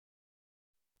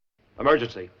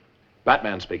Emergency.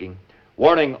 Batman speaking.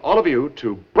 Warning all of you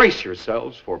to brace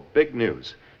yourselves for big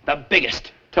news. The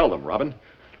biggest. Tell them, Robin.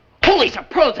 Holy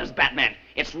superlatives, Batman.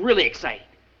 It's really exciting.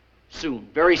 Soon,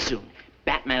 very soon,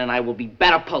 Batman and I will be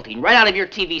batapulting right out of your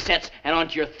TV sets and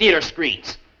onto your theater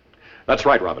screens. That's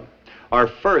right, Robin. Our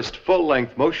first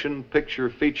full-length motion picture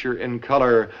feature in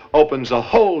color opens a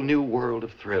whole new world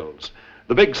of thrills.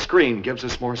 The big screen gives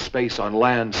us more space on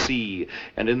land, sea,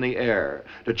 and in the air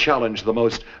to challenge the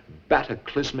most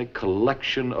bataclysmic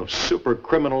collection of super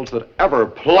criminals that ever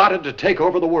plotted to take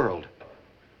over the world.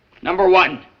 Number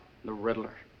 1, the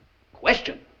Riddler.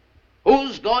 Question: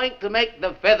 who's going to make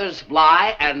the feathers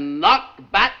fly and knock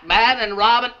Batman and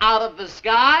Robin out of the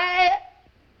sky?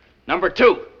 Number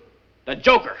 2, the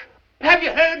Joker. Have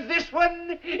you heard this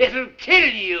one? It'll kill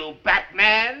you,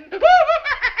 Batman.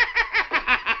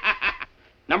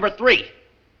 Number 3,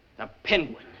 the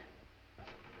Penguin.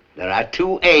 There are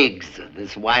 2 eggs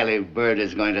this wily bird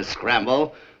is going to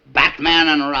scramble. Batman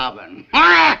and Robin.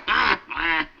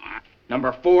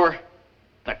 Number 4,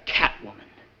 the Catwoman.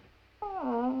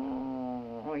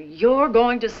 Oh, you're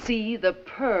going to see the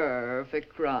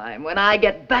perfect crime when I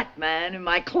get Batman in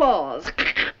my claws.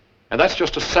 And that's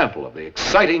just a sample of the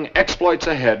exciting exploits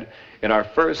ahead in our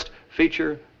first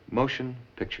feature motion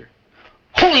picture.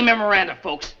 Holy memoranda,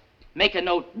 folks. Make a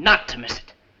note not to miss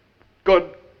it.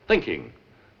 Good thinking,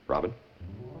 Robin.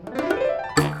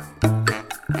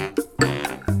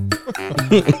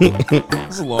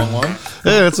 That's a long one.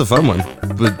 Yeah, it's a fun one. Hey,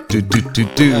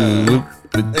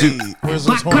 where's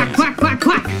those horns?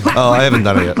 Oh, I haven't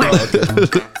done it yet.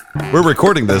 We're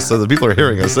recording this, so the people are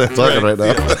hearing us talking right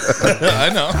now. I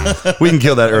know. We can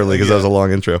kill that early because that was a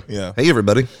long intro. Yeah. Hey,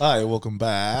 everybody. Hi, welcome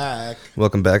back.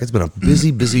 Welcome back. It's been a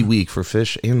busy week for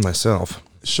Fish and myself.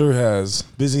 Sure has.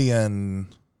 Busy and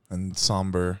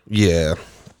somber. Yeah.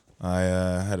 I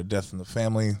had a death in the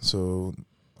family, so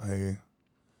I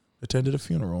attended a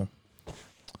funeral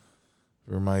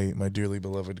for my dearly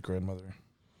beloved grandmother.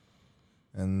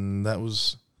 And that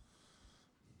was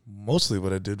mostly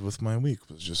what I did with my week,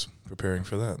 was just preparing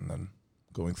for that and then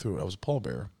going through it. I was a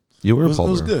pallbearer. You were a pallbearer.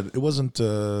 It was good. It wasn't,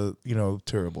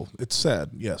 terrible. It's sad,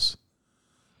 yes.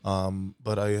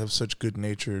 But I have such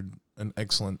good-natured and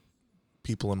excellent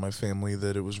people in my family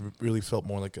that it was really felt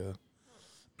more like a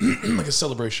like a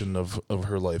celebration of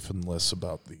her life and less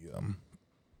about the,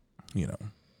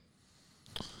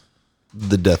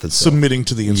 the death itself. Submitting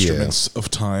to the instruments of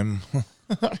time.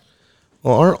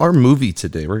 Well, our movie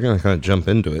today, we're going to kind of jump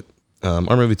into it.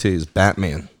 Our movie today is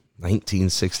Batman,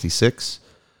 1966,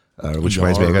 which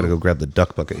reminds me, I got to go grab the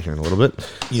duck bucket here in a little bit.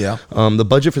 Yeah. The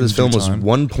budget for this film was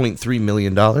 $1.3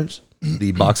 million.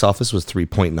 The box office was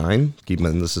 3.9. Keep in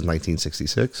mind, this is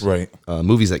 1966. Right.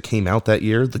 Movies that came out that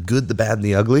year: The Good, the Bad, and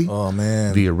the Ugly. Oh,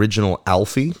 man. The original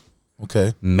Alfie.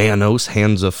 Okay. Manos,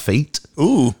 Hands of Fate.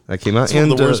 Ooh. That came out. It's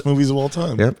one of the worst movies of all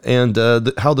time. Yep. And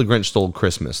How the Grinch Stole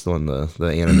Christmas, the one, the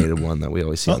animated one that we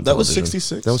always see on that was television.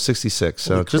 66? That was 66.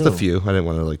 So Holy just crow. a few. I didn't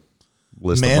want to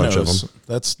list a bunch of them.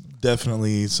 That's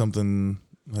definitely something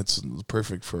that's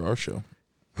perfect for our show.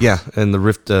 Yeah, and the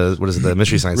Rift, what is it, the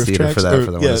Mystery Science Rift Theater tracks, for that.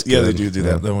 For that one. Yeah, they do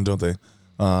that one, don't they?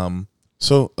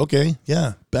 So, okay,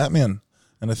 yeah, Batman.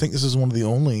 And I think this is one of the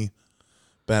only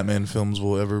Batman films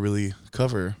we'll ever really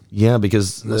cover. Yeah,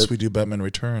 because... Unless we do Batman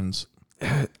Returns.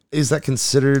 Is that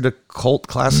considered a cult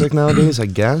classic nowadays, I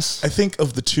guess? I think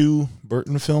of the 2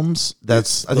 Burton films, I think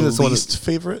that's the the least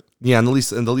favorite. Yeah, and the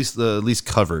least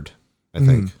covered, I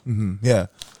think. Mm-hmm, yeah,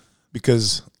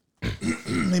 because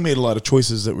they made a lot of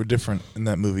choices that were different in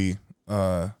that movie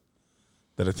that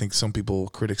I think some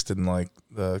critics didn't like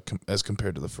as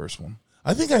compared to the first one.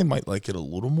 I think I might like it a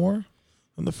little more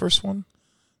than the first one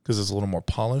because it's a little more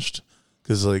polished.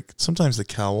 Because sometimes the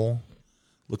cowl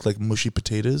looked like mushy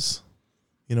potatoes,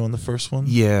 in the first one.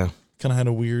 Yeah. Kind of had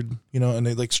a weird, and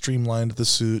they streamlined the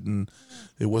suit, and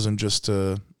it wasn't just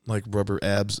rubber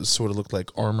abs. It sort of looked like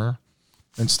armor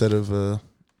instead of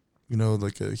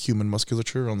like a human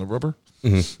musculature on the rubber.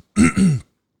 Mm-hmm.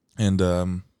 And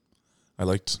I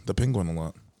liked the Penguin a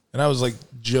lot. And I was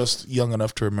just young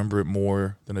enough to remember it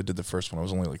more than I did the first one. I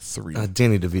was only 3.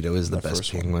 Danny DeVito is the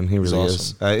best Penguin. He He's really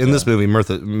awesome. is. In this movie,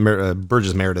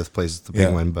 Burgess Meredith plays the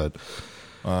Penguin. But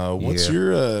what's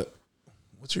your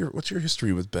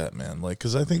history with Batman?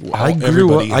 Because I think I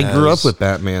grew up with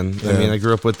Batman. Yeah. I mean, I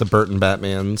grew up with the Burton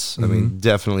Batmans. Mm-hmm. I mean,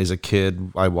 definitely as a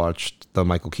kid, I watched the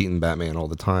Michael Keaton Batman all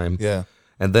the time. Yeah.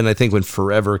 And then I think when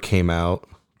Forever came out,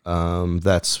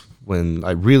 that's when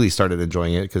I really started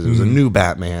enjoying it because it was a new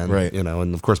Batman, right?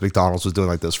 And of course McDonald's was doing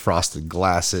those frosted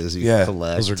glasses you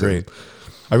collect. Those are great.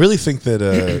 I really think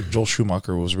that Joel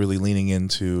Schumacher was really leaning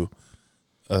into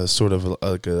sort of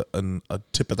like a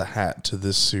tip of the hat to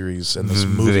this series and this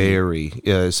movie. Very,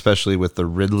 yeah, especially with the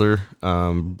Riddler.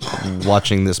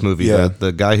 Watching this movie, Yeah.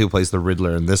 the guy who plays the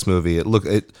Riddler in this movie,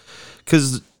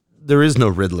 because there is no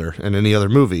Riddler in any other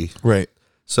movie. Right.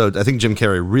 So I think Jim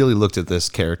Carrey really looked at this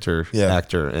character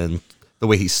actor and the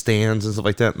way he stands and stuff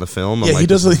like that in the film. Yeah, he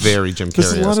does this like is very Jim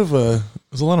There's Carrey.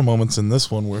 a lot of moments in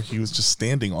this one where he was just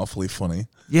standing awfully funny.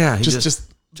 Yeah, he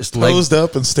Just leg, posed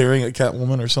up and staring at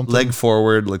Catwoman or something. leg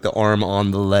forward, like the arm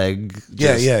on the leg.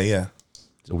 Yeah.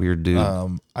 It's a weird dude.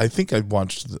 I think I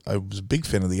was a big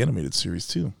fan of the animated series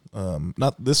too.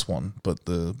 Not this one, but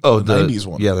the 90s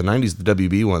one. Yeah, the 90s, the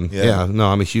WB one. Yeah. Yeah,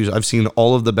 no, I've seen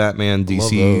all of the Batman Love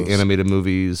DC those. animated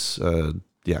movies.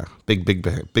 Yeah,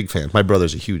 big fan. My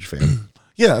brother's a huge fan.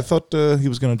 Yeah, I thought he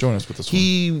was going to join us with this one.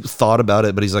 He thought about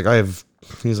it, but he's like, I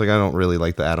don't really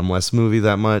like the Adam West movie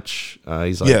that much.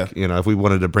 He's like, if we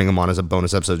wanted to bring him on as a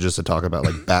bonus episode just to talk about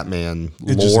like Batman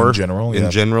Just lore in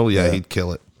general, yeah. he'd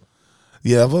kill it.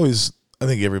 Yeah, I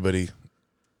think everybody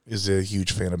is a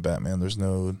huge fan of Batman. There's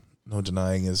no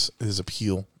denying his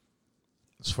appeal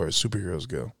as far as superheroes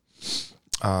go.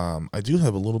 I do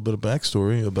have a little bit of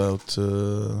backstory about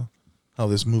how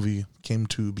this movie came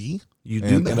to be.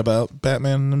 And about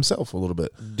Batman himself a little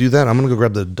bit. Do that. I'm gonna go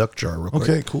grab the duck jar real quick.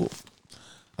 Okay, cool.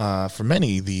 For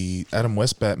many, the Adam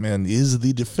West Batman is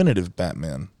the definitive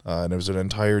Batman. And there was an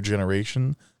entire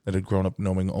generation that had grown up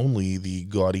knowing only the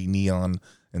gaudy neon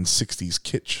and 60s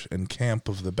kitsch and camp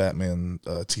of the Batman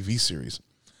TV series.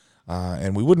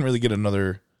 And we wouldn't really get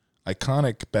another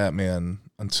iconic Batman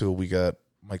until we got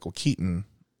Michael Keaton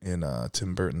in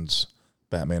Tim Burton's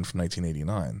Batman from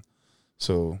 1989.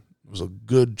 So it was a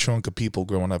good chunk of people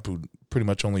growing up who pretty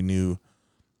much only knew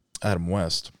Adam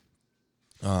West.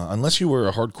 Unless you were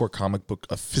a hardcore comic book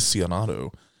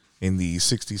aficionado in the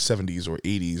 60s, 70s, or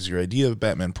 80s, your idea of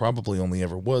Batman probably only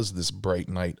ever was this bright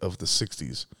knight of the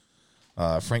 60s.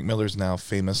 Frank Miller's now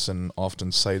famous and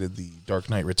often cited The Dark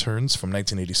Knight Returns from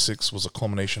 1986 was a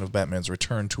culmination of Batman's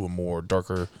return to a more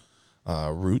darker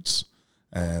roots.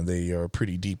 And they are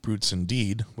pretty deep roots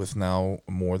indeed, with now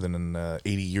more than an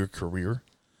 80-year career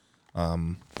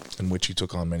in which he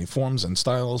took on many forms and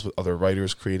styles, with other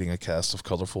writers creating a cast of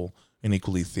colorful and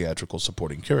equally theatrical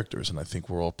supporting characters. And I think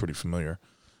we're all pretty familiar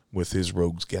with his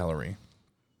rogues gallery.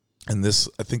 And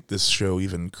I think this show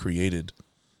even created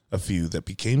a few that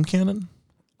became canon,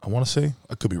 I want to say.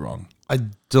 I could be wrong. I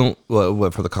don't.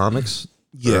 What for the comics?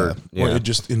 Yeah, or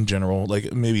just in general,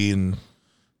 like maybe in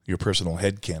your personal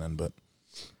head canon, but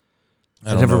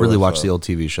I never really watched the old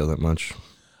TV show that much.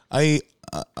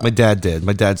 My dad did.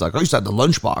 My dad's like, I used to have the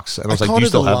lunchbox. And I was like, do you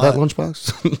still have that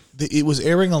lunchbox? It was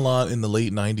airing a lot in the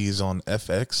late 90s on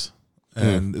FX.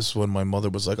 And this is when my mother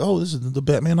was like, oh, this is the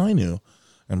Batman I knew.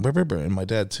 And my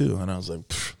dad too. And I was like,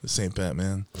 this ain't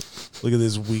Batman. Look at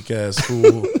this weak-ass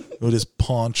fool with his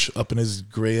paunch up in his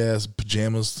gray-ass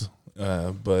pajamas.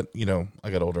 But, I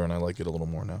got older and I like it a little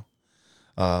more now.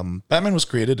 Batman was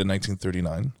created in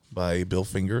 1939 by Bill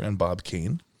Finger and Bob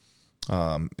Kane.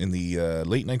 In the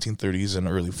late 1930s and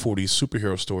early 40s,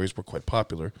 superhero stories were quite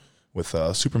popular, with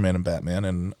Superman and Batman,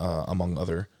 and among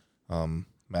other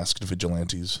masked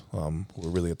vigilantes who were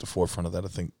really at the forefront of that. I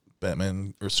think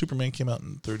Superman came out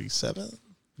in 37.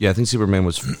 Yeah, I think Superman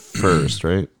was first,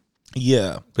 right?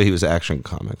 Yeah, but he was Action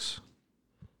Comics,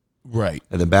 right?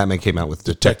 And then Batman came out with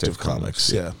Detective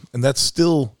Comics. Yeah, and that's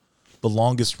still the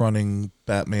longest running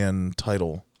Batman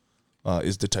title.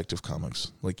 Is Detective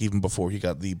Comics, like even before he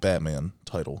got the Batman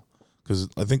title, because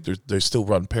I think they still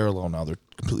run parallel now. They're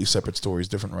completely separate stories,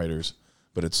 different writers,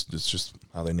 but it's just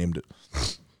how they named it.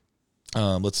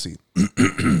 Let's see.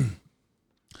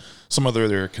 Some other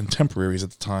their contemporaries at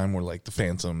the time were like the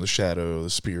Phantom, the Shadow, the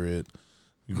Spirit,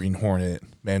 the Green Hornet,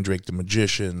 Mandrake the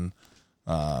Magician,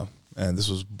 and this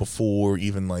was before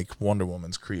even like Wonder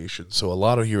Woman's creation. So a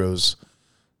lot of heroes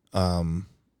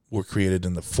were created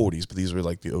in the 40s, but these were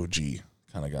like the OG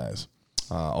kind of guys.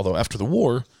 Although after the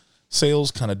war,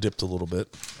 sales kind of dipped a little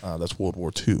bit. That's World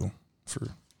War II for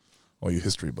all you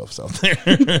history buffs out there.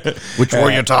 Which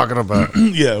war you talking about?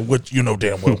 Yeah, what you know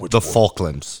damn well. Which the war.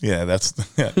 Falklands. Yeah, that's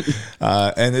yeah.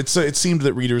 And it seemed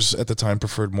that readers at the time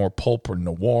preferred more pulp or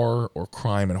noir or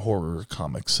crime and horror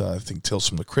comics. I think Tales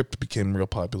from the Crypt became real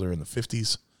popular in the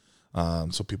 50s,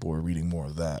 so people were reading more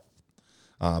of that.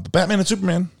 But Batman and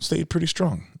Superman stayed pretty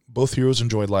strong. Both heroes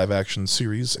enjoyed live-action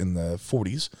series in the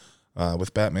 40s,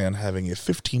 with Batman having a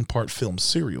 15-part film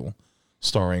serial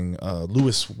starring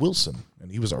Lewis Wilson,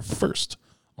 and he was our first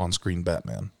on-screen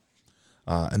Batman.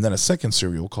 And then a second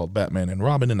serial called Batman and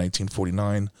Robin in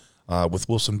 1949, with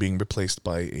Wilson being replaced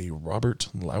by a Robert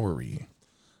Lowery.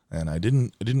 And I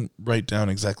didn't write down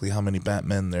exactly how many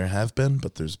Batmen there have been,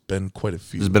 but there's been quite a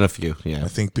few. There's been a few, yeah. I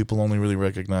think people only really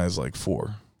recognize like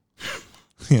 4.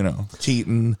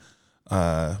 Keaton,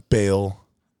 Bale,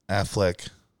 Affleck,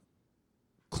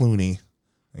 Clooney,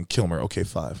 and Kilmer. Okay,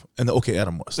 5. And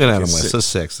Adam West. And okay, Adam West, 6. so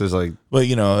 6. There's like... But,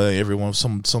 everyone,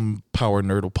 some power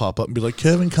nerd will pop up and be like,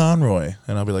 Kevin Conroy.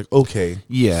 And I'll be like, okay,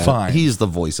 Yeah, fine. he's the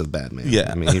voice of Batman.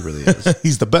 Yeah. I mean, he really is.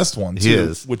 He's the best one, too. He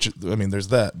is. Which, there's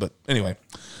that. But anyway.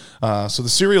 So the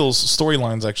serial's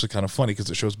storyline is actually kind of funny because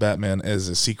it shows Batman as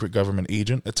a secret government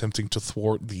agent attempting to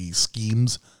thwart the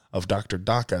schemes of Dr.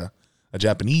 Daka, a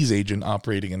Japanese agent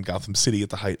operating in Gotham City at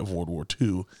the height of World War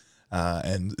II.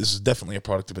 And this is definitely a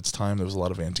product of its time. There was a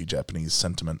lot of anti-Japanese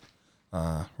sentiment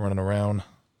running around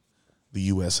the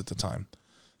U.S. at the time.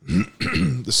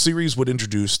 The series would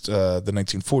introduce the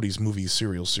 1940s movie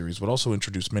serial series, would also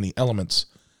introduce many elements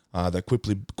that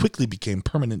quickly became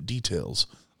permanent details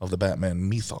of the Batman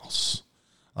mythos,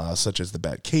 such as the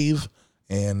Batcave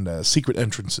and secret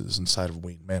entrances inside of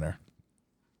Wayne Manor.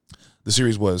 The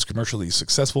series was commercially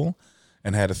successful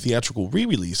and had a theatrical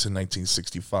re-release in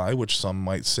 1965, which some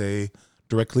might say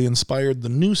directly inspired the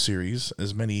new series,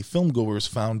 as many filmgoers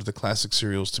found the classic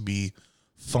serials to be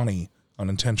funny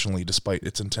unintentionally despite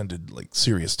its intended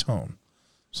serious tone.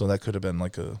 So that could have been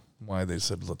why they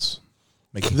said, let's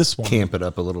make this one Camp it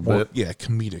up a little more, bit. yeah,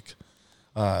 comedic.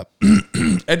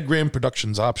 Ed Graham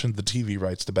Productions optioned the TV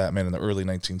rights to Batman in the early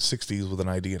 1960s with an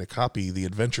idea to copy the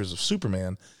adventures of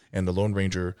Superman and the Lone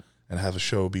Ranger and have a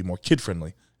show be more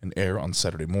kid-friendly and air on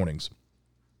Saturday mornings.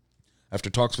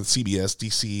 After talks with CBS,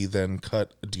 DC then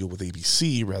cut a deal with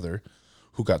ABC,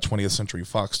 who got 20th Century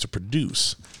Fox to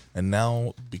produce. And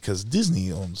now, because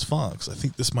Disney owns Fox, I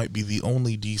think this might be the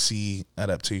only DC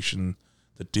adaptation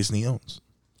that Disney owns.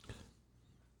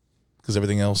 Because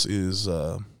everything else is...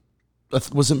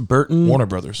 wasn't Burton... Warner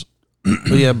Brothers.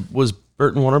 Oh, yeah, was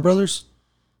Burton Warner Brothers?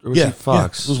 Or was he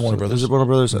Fox? Yeah, it was Warner Brothers. Was it Warner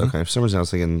Brothers? Mm-hmm. Okay, for some reason I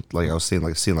was thinking, I was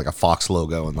seeing a Fox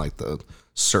logo and the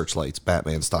searchlights,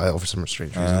 Batman style, for some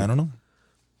strange reason. I don't know.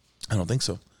 I don't think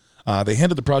so. They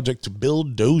handed the project to Bill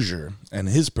Dozier and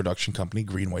his production company,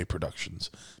 Greenway Productions.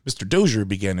 Mr. Dozier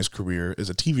began his career as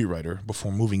a TV writer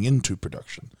before moving into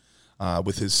production,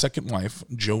 with his second wife,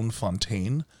 Joan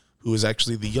Fontaine, who is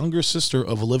actually the younger sister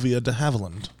of Olivia de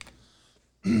Havilland,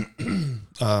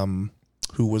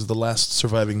 who was the last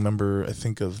surviving member, I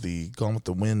think, of the Gone with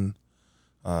the Wind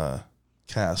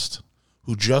cast,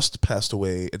 who just passed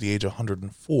away at the age of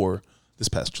 104 this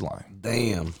past July.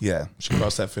 Damn. Yeah, she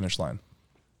crossed that finish line.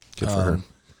 Good for her.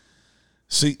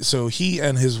 So he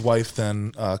and his wife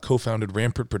then co-founded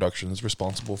Rampart Productions,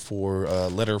 responsible for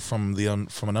Letter from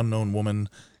an Unknown Woman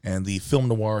and the film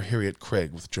noir Harriet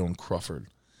Craig with Joan Crawford.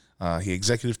 He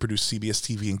executive produced CBS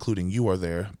TV, including You Are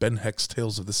There, Ben Heck's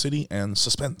Tales of the City, and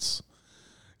Suspense.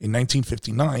 In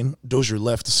 1959, Dozier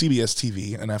left CBS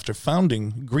TV, and after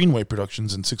founding Greenway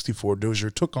Productions in '64, Dozier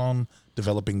took on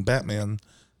developing Batman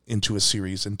into a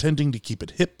series, intending to keep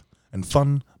it hip and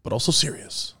fun, but also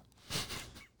serious.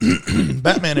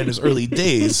 Batman in his early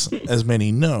days, as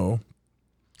many know,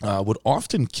 would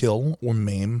often kill or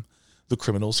maim the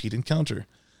criminals he'd encounter.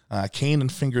 Kane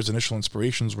and Finger's initial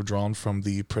inspirations were drawn from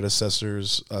their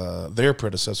predecessors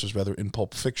in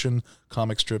Pulp Fiction,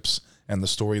 comic strips, and the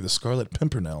story The Scarlet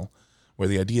Pimpernel, where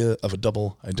the idea of a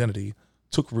double identity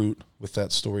took root, with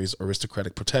that story's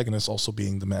aristocratic protagonist also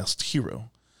being the masked hero.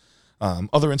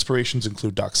 Other inspirations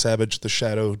include Doc Savage, The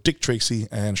Shadow, Dick Tracy,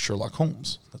 and Sherlock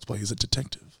Holmes. That's why he's a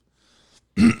detective.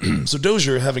 So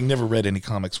Dozier, having never read any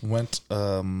comics,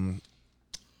 having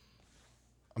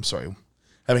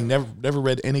never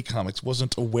read any comics,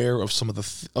 wasn't aware of some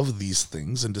of these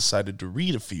things and decided to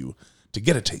read a few to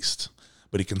get a taste.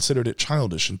 But he considered it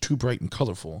childish and too bright and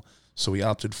colorful, so he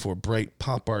opted for bright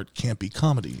pop art campy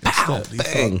comedy instead.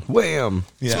 Bang, wham,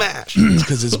 smash.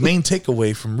 Because his main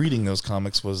takeaway from reading those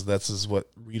comics was that's what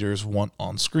readers want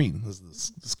on screen,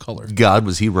 this color. God,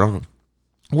 was he wrong?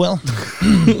 Well,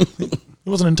 he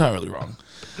wasn't entirely wrong.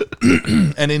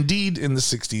 And indeed, in the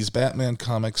 60s, Batman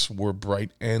comics were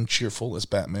bright and cheerful as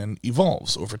Batman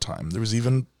evolves over time. There was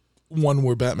even one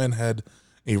where Batman had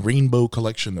a rainbow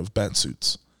collection of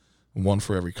Batsuits, one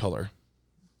for every color.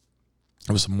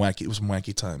 It was some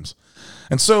wacky times.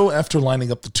 And so, after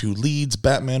lining up the two leads,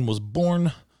 Batman was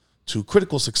born to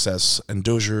critical success, and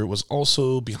Dozier was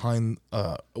also Dozier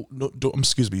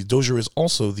is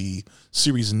also the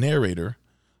series narrator.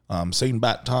 Same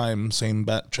bat time, same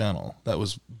bat channel. That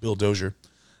was Bill Dozier.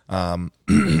 And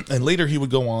later he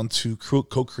would go on to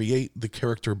co-create the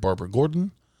character Barbara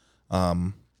Gordon.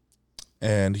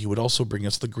 And he would also bring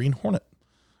us the Green Hornet.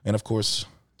 And of course,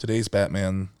 today's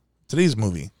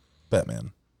movie,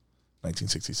 Batman,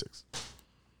 1966.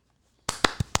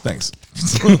 Thanks.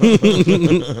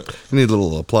 I need a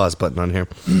little applause button on here.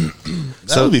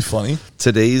 That would be funny.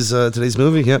 Today's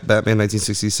movie, Batman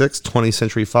 1966, 20th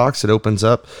Century Fox. It opens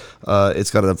up.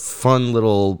 It's got a fun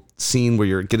little scene where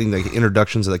you're getting the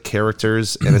introductions of the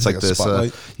characters, and it's like this.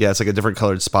 It's like a different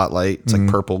colored spotlight. It's like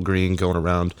purple, green, going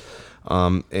around.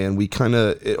 And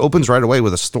it opens right away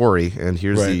with a story, and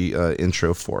here's the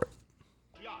intro for it.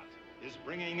 Yacht is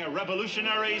bringing a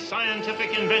revolutionary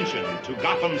scientific invention to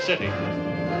Gotham City.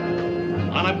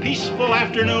 On a peaceful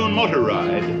afternoon motor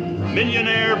ride,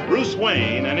 millionaire Bruce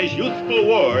Wayne and his youthful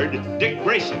ward, Dick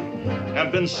Grayson,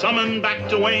 have been summoned back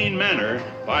to Wayne Manor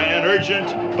by an urgent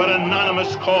but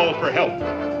anonymous call for help.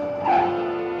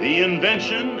 The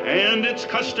invention and its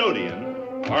custodian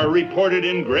are reported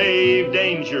in grave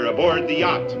danger aboard the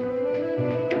yacht.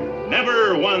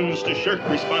 Never ones to shirk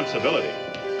responsibility,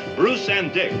 Bruce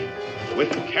and Dick, with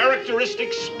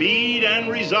characteristic speed and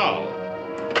resolve,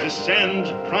 descend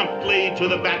promptly to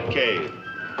the Batcave.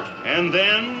 And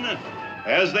then,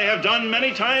 as they have done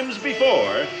many times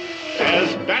before,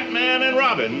 as Batman and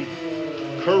Robin,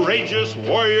 courageous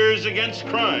warriors against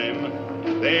crime,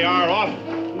 they are off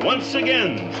once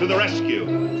again to the rescue.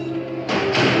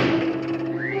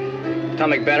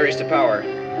 Atomic batteries to power.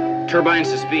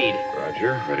 Turbines to speed.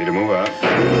 Roger. Ready to move out.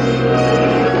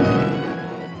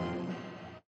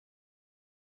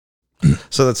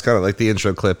 So that's kind of like the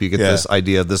intro clip. You get this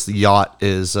idea of this yacht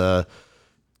is kind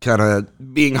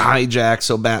of being hijacked.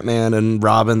 So Batman and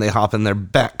Robin, they hop in their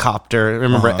Batcopter.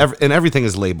 Remember, and everything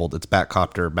is labeled. It's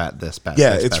Batcopter, Bat this, Bat this.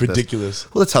 Yeah, it's Bat ridiculous.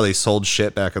 This. Well, that's how they sold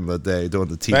shit back in the day doing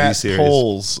the TV Bat series.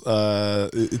 Poles.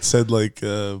 It said like,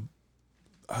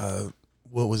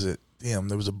 what was it? Damn,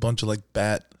 there was a bunch of like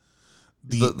bat.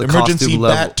 The emergency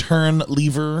bat turn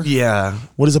lever. Yeah.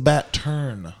 What is a bat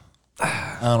turn?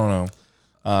 I don't know.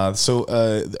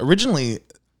 Originally,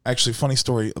 actually, funny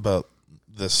story about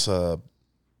this, the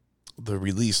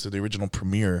release, the original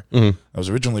premiere. I was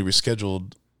originally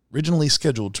scheduled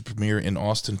to premiere in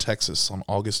Austin, Texas on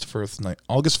August 1st,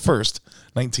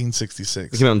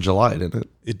 1966. It came out in July, didn't it?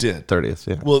 It did. 30th,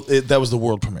 yeah. Well, that was the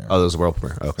world premiere. Oh, that was the world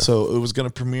premiere. Okay. So it was going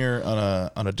to premiere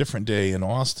on a different day in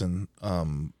Austin,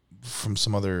 from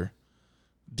some other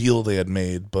deal they had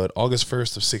made. But August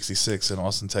 1st of 66 in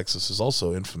Austin, Texas is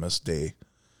also infamous day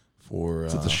for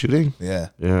the shooting. Yeah.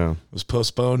 It was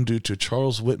postponed due to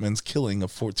Charles Whitman's killing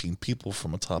of 14 people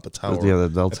from atop a tower the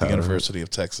Bell at Tower, the University of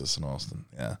Texas in Austin.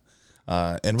 Yeah.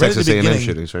 And Texas right at the A&M beginning,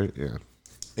 shootings, right? Yeah.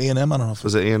 A&M. I don't know if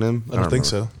was it A&M. I don't think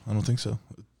so. I don't think so.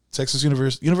 Texas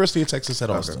University of Texas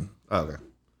at Austin. Okay.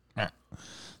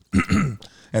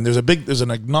 And there's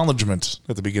an acknowledgement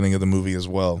at the beginning of the movie as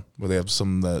well, where they have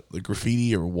some the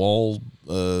graffiti or wall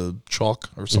chalk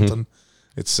or something.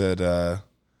 It said,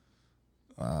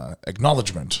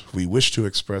 acknowledgement. We wish to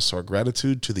express our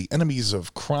gratitude to the enemies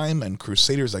of crime and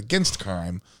crusaders against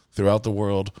crime throughout the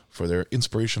world for their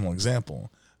inspirational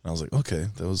example. And I was like, okay,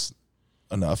 that was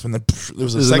enough. And then there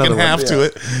was a second half to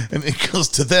it, and it goes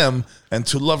to them and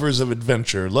to lovers of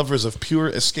adventure, lovers of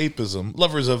pure escapism,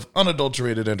 lovers of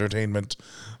unadulterated entertainment,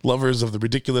 lovers of the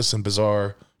ridiculous and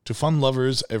bizarre, to fun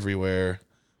lovers everywhere.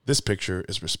 This picture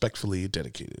is respectfully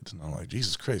dedicated. And I'm like,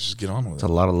 Jesus Christ, just get on with it. It's a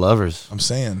lot of lovers. I'm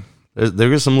saying.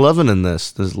 There is some loving in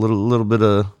this. There's a little bit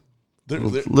of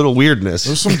little weirdness.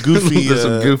 There's some goofy there's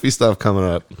some goofy stuff coming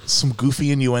up. Some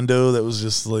goofy innuendo that was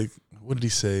just like, what did he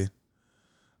say?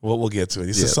 Well, we'll get to it.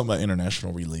 He says something about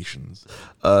international relations.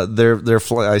 They're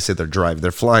flying. I say they're driving.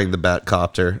 They're flying the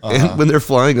Batcopter, and when they're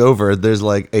flying over, there's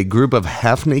like a group of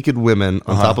half naked women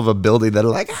on top of a building that are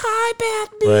like, "Hi,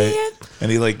 Batman!" Right.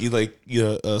 And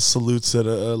he salutes at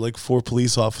like 4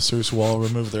 police officers who all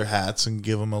remove their hats and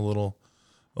give him a little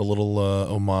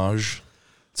homage.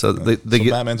 So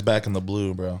Batman's back in the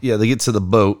blue, bro. Yeah, they get to the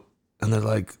boat, and they're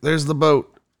like, "There's the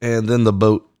boat," and then the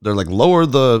boat. They're like, lower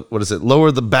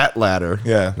the bat ladder.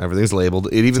 Yeah. Everything's labeled.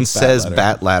 It even says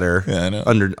bat ladder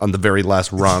on the very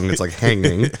last rung. It's like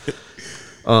hanging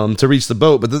to reach the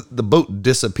boat. But the boat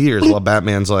disappears while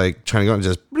Batman's like trying to go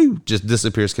and just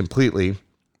disappears completely.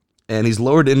 And he's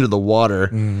lowered into the water.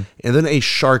 And then a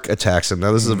shark attacks him.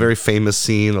 Now, this is a very famous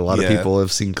scene. A lot of people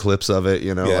have seen clips of it,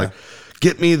 like,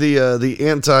 get me the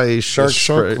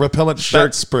anti-shark repellent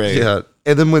shark spray. Yeah.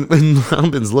 And then when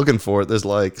Robin's looking for it, there's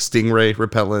like stingray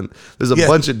repellent. There's a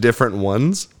bunch of different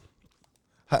ones.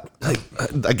 I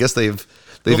guess they've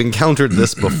encountered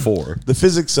this before. The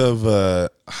physics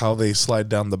of how they slide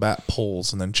down the bat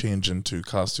poles and then change into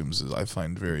costumes is, I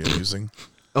find, very amusing.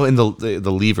 Oh, and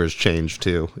the levers change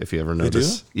too, if you ever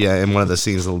notice. Yeah, in one of the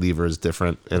scenes, the lever is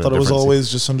different. I thought it was always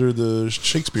just under the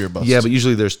Shakespeare bust. Yeah, but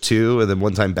usually there's two, and then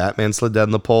one time Batman slid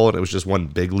down the pole, and it was just one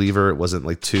big lever. It wasn't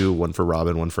like two, one for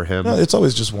Robin, one for him. No, it's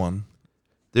always just one.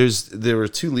 There were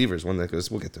two levers. One that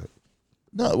goes. We'll get to it.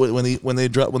 No, when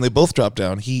they both drop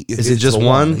down, is it just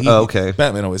one? Oh, okay.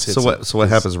 Batman always hits. So what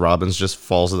happens? Robin's just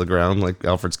falls to the ground. Like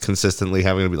Alfred's consistently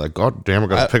having to be like, God damn, I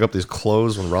got to pick up these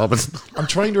clothes when Robin's. I'm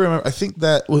trying to remember. I think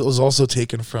that was also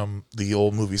taken from the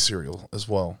old movie Serial as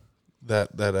well.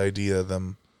 That idea of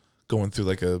them going through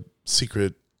like a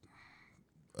secret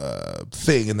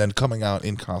thing and then coming out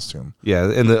in costume. Yeah,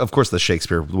 and of course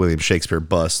the William Shakespeare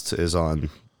bust is on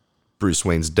Bruce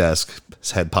Wayne's desk. His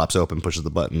head pops open, pushes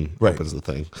the button, opens the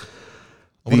thing.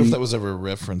 I wonder if that was ever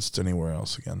referenced anywhere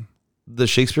else again. The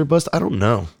Shakespeare bust? I don't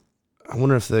know. I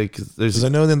wonder if there's. Because I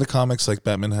know in the comics, like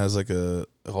Batman has like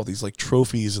all these like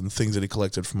trophies and things that he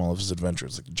collected from all of his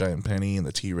adventures, like the giant penny and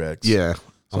the T-Rex. Yeah.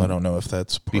 So I don't know if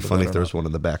that's part be funny if there was one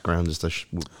in the background. Just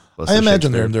I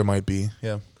imagine there might be.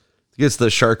 Yeah. It's the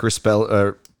shark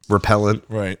repellent,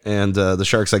 right? And the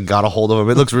shark's like got a hold of him.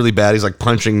 It looks really bad. He's like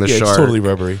punching the shark. It's totally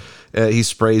rubbery. He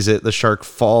sprays it. The shark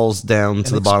falls down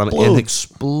to the bottom and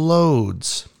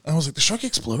explodes. I was like, the shark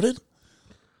exploded?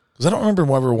 Because I don't remember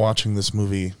why we were watching this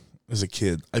movie as a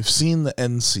kid. I've seen the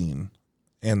end scene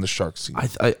and the shark scene.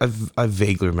 I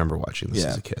vaguely remember watching this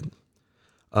as a kid.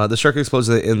 The shark explodes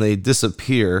and they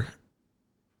disappear.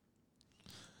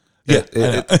 Yeah,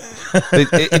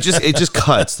 it just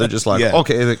cuts. They're just like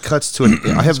okay, and it cuts to an.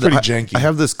 I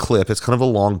have this clip. It's kind of a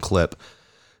long clip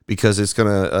because it's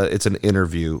an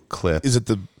interview clip. Is it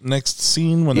the next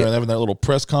scene when they're having that little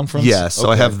press conference? Yes,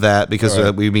 so I have that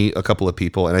because we meet a couple of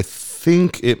people, and I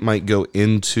think it might go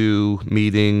into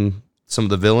meeting some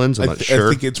of the villains. I'm not sure. I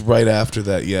think it's right after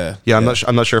that. Yeah. I'm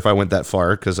not sure if I went that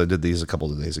far because I did these a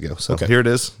couple of days ago. So here it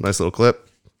is. Nice little clip.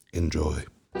 Enjoy.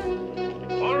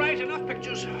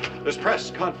 This press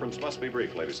conference must be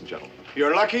brief, ladies and gentlemen.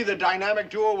 You're lucky the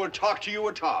dynamic duo will talk to you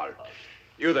at all.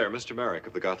 You there, Mr. Merrick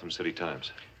of the Gotham City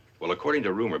Times. Well, according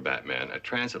to rumor, Batman, a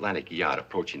transatlantic yacht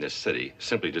approaching this city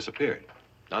simply disappeared.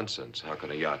 Nonsense. How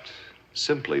can a yacht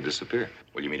simply disappear?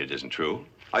 Well, you mean it isn't true?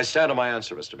 I stand on my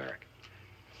answer, Mr. Merrick.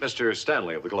 Mr.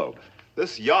 Stanley of the Globe.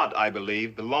 This yacht, I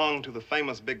believe, belonged to the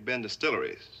famous Big Ben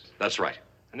distilleries. That's right.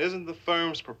 And isn't the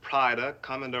firm's proprietor,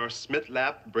 Commodore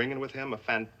Smithlap, bringing with him a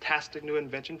fantastic new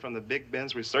invention from the Big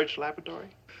Ben's research laboratory?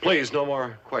 Please, no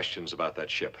more questions about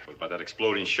that ship. What about that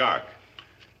exploding shark?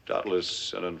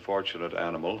 Doubtless an unfortunate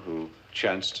animal who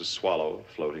chanced to swallow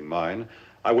a floating mine.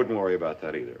 I wouldn't worry about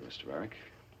that either, Mr. Merrick.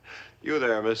 You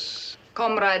there, Miss...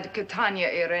 Comrade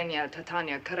Katanya Irenia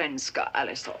Tatanya Karenska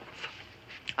Alisov.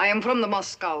 I am from the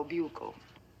Moscow Bugle.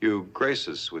 You grace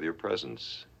us with your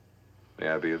presence. May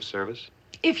I be of service?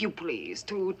 If you please,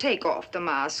 to take off the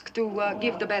mask, to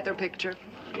give the better picture.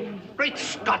 Great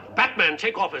Scott, Batman,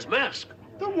 take off his mask.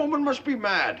 The woman must be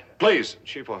mad. Please,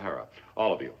 Chief O'Hara,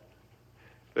 all of you.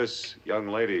 This young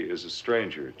lady is a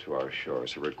stranger to our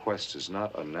shores. Her request is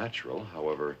not unnatural,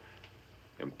 however,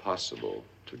 impossible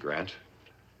to grant.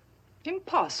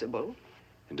 Impossible?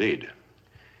 Indeed.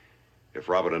 If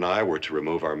Robin and I were to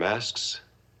remove our masks,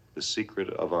 the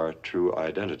secret of our true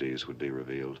identities would be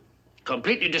revealed.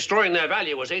 Completely destroying their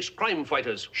value as ace crime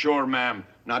fighters. Sure, ma'am.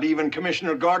 Not even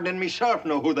Commissioner Gordon and myself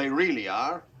know who they really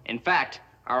are. In fact,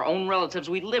 our own relatives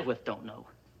we live with don't know.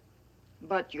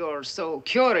 But your so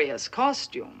curious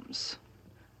costumes.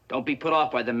 Don't be put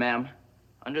off by them, ma'am.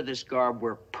 Under this garb,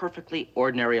 we're perfectly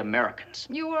ordinary Americans.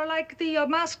 You are like the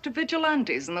masked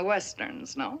vigilantes in the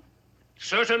Westerns, no?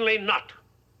 Certainly not.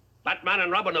 Batman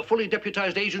and Robin are fully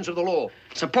deputized agents of the law.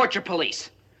 Support your police.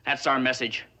 That's our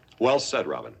message. Well said,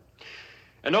 Robin.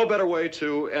 And no better way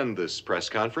to end this press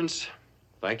conference.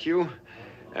 Thank you,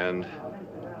 and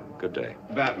good day.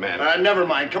 Batman. Never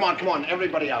mind. Come on.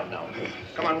 Everybody out now.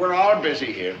 Come on, we're all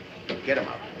busy here. Get him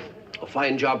out. A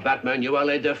fine job, Batman. You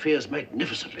allayed their fears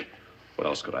magnificently. What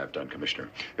else could I have done, Commissioner?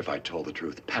 If I told the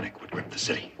truth, panic would grip the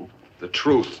city. The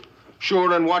truth.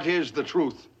 Sure, and what is the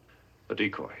truth? A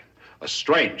decoy. A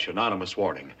strange, anonymous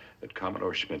warning that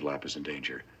Commodore Schmidlap is in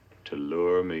danger to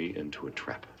lure me into a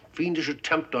trap. Fiendish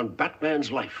attempt on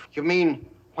Batman's life. You mean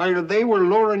while they were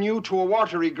luring you to a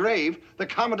watery grave, the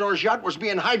Commodore's yacht was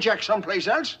being hijacked someplace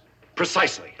else?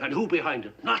 Precisely. And who behind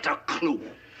it? Not a clue.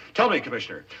 Tell me,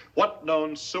 Commissioner, what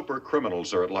known super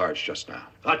criminals are at large just now?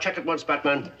 I'll check it once,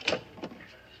 Batman.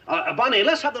 Bonnie,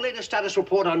 let's have the latest status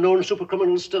report on known super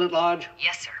criminals still at large.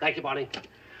 Yes, sir. Thank you, Bonnie.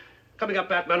 Coming up,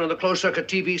 Batman, on the closed-circuit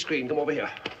TV screen. Come over here.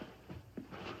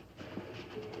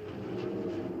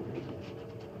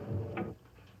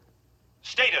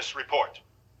 Status report.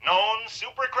 Known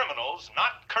super criminals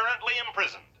not currently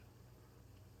imprisoned.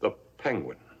 The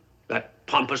Penguin. That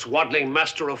pompous, waddling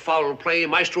master of foul play,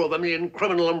 maestro of a million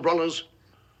criminal umbrellas.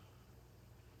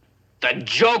 The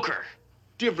Joker.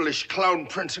 Devilish clown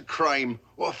prince of crime.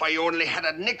 Oh, if I only had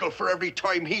a nickel for every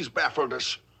time he's baffled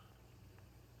us.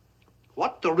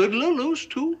 What, the Riddler loose,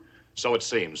 too? So it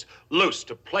seems. Loose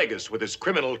to plague us with his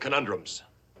criminal conundrums.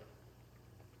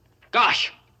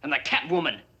 Gosh, and the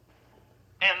Catwoman.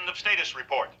 End of status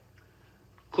report.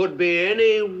 Could be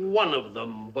any one of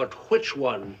them, but which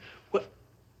one?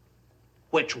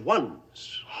 Which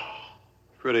ones?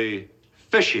 Pretty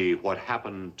fishy what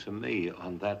happened to me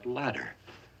on that ladder.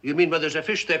 You mean where there's a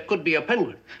fish, there could be a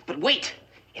penguin? But wait,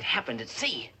 it happened at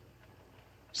sea.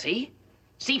 See?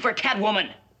 C for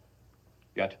Catwoman.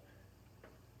 Yet,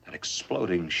 that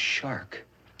exploding shark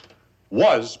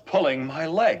was pulling my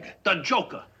leg. The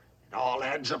Joker. It all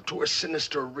adds up to a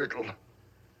sinister riddle.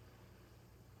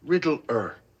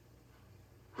 Riddler.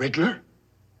 Riddler?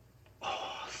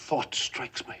 Oh, thought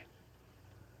strikes me.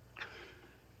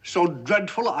 So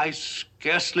dreadful, I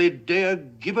scarcely dare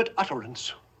give it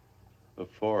utterance. The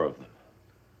four of them.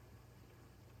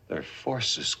 Their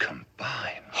forces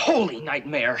combined. Holy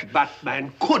nightmare.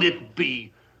 Batman, could it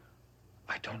be?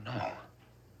 I don't know.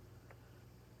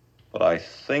 But I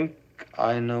think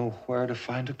I know where to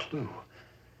find a clue.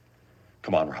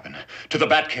 Come on, Robin. To the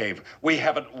Batcave. We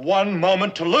haven't one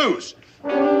moment to lose.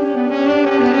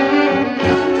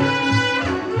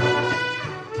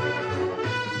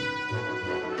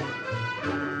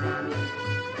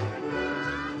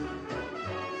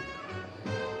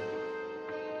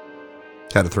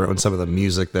 Had to throw in some of the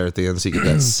music there at the end so you get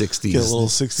that 60s, Get a little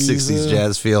 60s,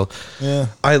 jazz feel. Yeah.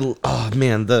 Oh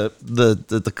man,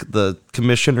 the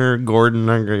commissioner Gordon,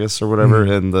 I guess, or whatever,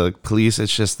 and the police.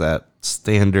 It's just that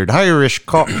standard Irish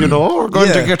cop, you know. Oh, we're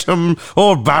going to get him.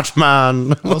 Oh,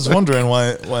 Batman. I was wondering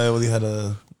why we had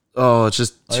a. Oh, it's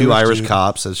just two Irish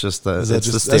cops. It's just the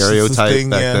stereotype thing,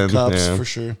 back then. Cops for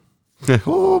sure.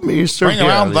 Oh, Mister, bring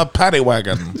around the paddy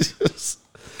wagon.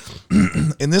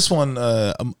 In this one,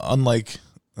 unlike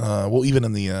even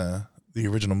in the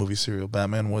original movie serial,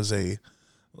 Batman was a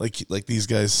like these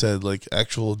guys said, like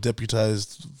actual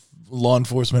deputized law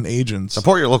enforcement agents.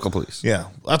 Support your local police. Yeah,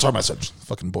 that's our message.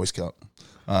 Fucking Boy Scout.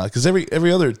 Because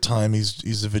every other time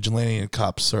he's a vigilante and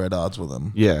cops are at odds with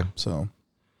him. Yeah. So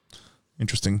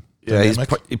interesting. Yeah,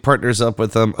 he partners up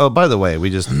with them. Oh, by the way, we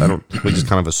just kind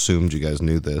of assumed you guys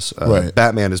knew this. Right.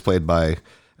 Batman is played by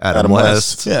Adam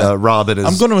West. Yeah. Robin is.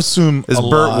 I'm going to assume is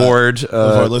Burt Ward.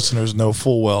 Of our listeners know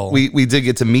full well. We did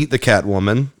get to meet the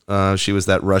Catwoman. She was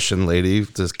that Russian lady.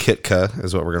 Just Kitka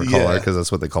is what we're going to call her because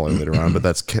that's what they call her later on. But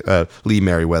that's Lee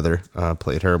Merriweather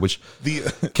played her. Which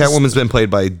Catwoman's been played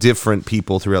by different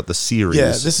people throughout the series. Yeah,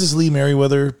 this is Lee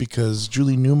Merriweather because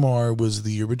Julie Newmar was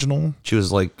the original. She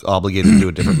was like obligated to do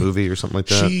a different movie or something like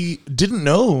that. She didn't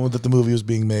know that the movie was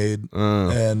being made,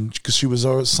 and because she was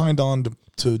signed on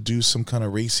to do some kind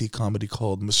of racy comedy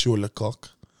called Monsieur Lecoq.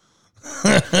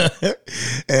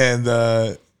 And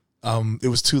it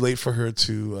was too late for her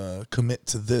to commit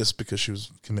to this because she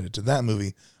was committed to that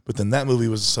movie. But then that movie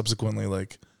was subsequently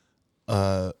like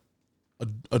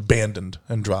abandoned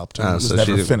and dropped and was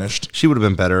never finished. She would have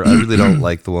been better. I really don't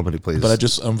like the woman who plays. But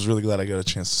I was really glad I got a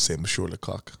chance to say Monsieur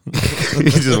Lecoq. You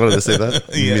just wanted to say that?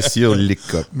 Yeah. Monsieur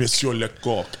Lecoq. Monsieur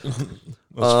Lecoq.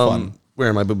 That's fun. Where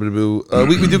am I?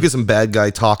 We do get some bad guy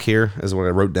talk here, is what I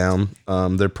wrote down.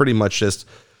 They're pretty much just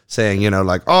saying,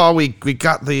 like, oh, we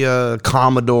got the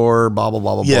Commodore, blah blah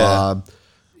blah blah blah.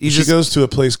 She goes to a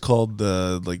place called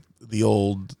the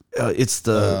old. It's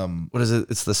the what is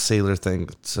it? It's the sailor thing.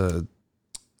 It's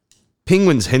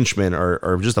Penguin's henchmen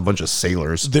are just a bunch of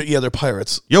sailors. They're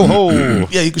pirates. Yo ho!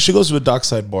 Yeah, she goes to a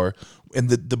dockside bar, and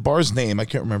the bar's name, I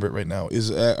can't remember it right now, is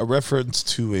a reference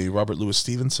to a Robert Louis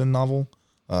Stevenson novel.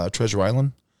 Treasure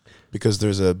Island, because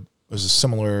there's a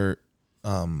similar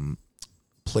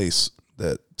place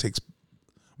that takes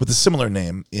with a similar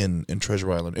name in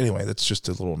Treasure Island. Anyway, that's just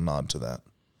a little nod to that.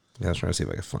 Yeah, I was trying to see if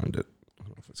I could find it. I don't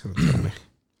know if it's going to tell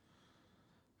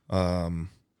me.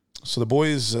 So the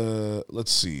boys,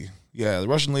 let's see. Yeah, the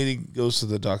Russian lady goes to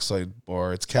the dockside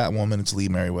bar. It's Catwoman. It's Lee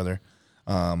Merriweather.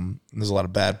 There's a lot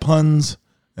of bad puns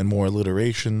and more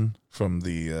alliteration from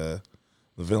the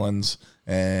villains,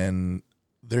 and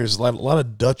there's a lot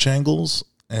of Dutch angles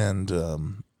and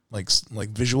like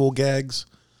visual gags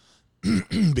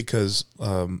because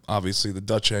obviously the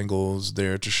Dutch angle is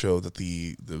there to show that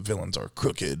the villains are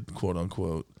crooked, quote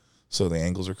unquote. So the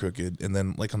angles are crooked, and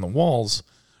then like on the walls,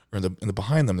 or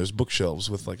behind them, there's bookshelves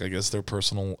with like I guess their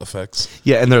personal effects.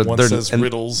 Yeah, and they're says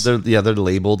riddles. They're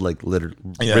labeled like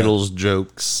riddles,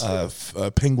 jokes,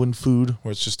 penguin food,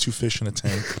 where it's just 2 fish in a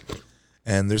tank,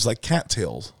 and there's like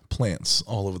cattail plants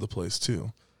all over the place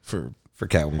too for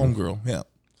Catwoman. Homegirl. Yeah.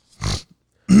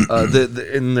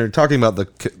 And they're talking about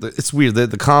it's weird.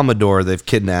 The Commodore they've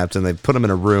kidnapped and they've put him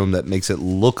in a room that makes it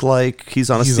look like he's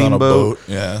on a steamboat.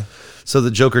 Yeah. So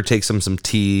the Joker takes him some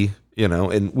tea,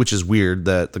 and which is weird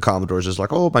that the Commodore's just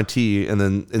like, oh, my tea. And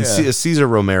then Cesar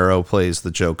Romero plays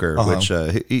the Joker, which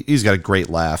he's got a great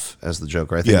laugh as the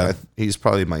Joker. I think he's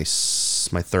probably my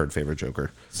third favorite Joker.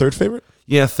 Third favorite?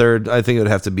 Yeah, third. I think it would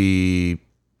have to be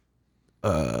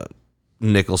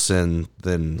Nicholson,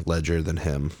 then Ledger, then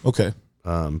him. Okay.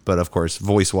 But of course,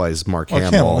 voice-wise, Mark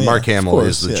Hamill. Mark Hamill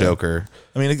is the Joker.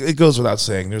 I mean, it goes without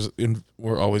saying.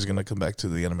 We're always going to come back to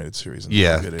the animated series.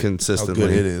 And consistently. How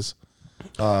good it is.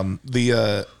 I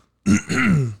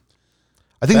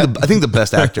think the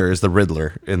best actor is the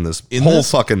Riddler in this whole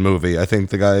fucking movie. I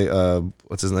think the guy,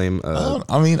 what's his name?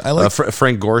 I like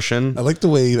Frank Gorshin. I like the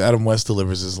way Adam West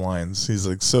delivers his lines. He's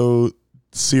like so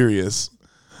serious.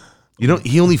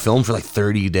 He only filmed for like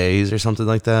 30 days or something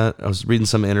like that. I was reading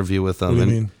some interview with him. What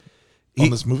do you mean? On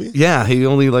this movie? Yeah, he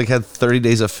only like had 30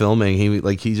 days of filming.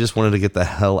 He just wanted to get the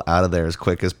hell out of there as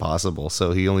quick as possible.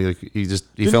 So he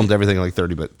filmed everything in like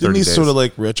 30 days. Didn't he sort of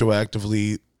like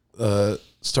retroactively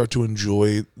start to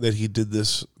enjoy that he did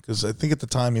this? Because I think at the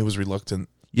time he was reluctant.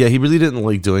 Yeah, he really didn't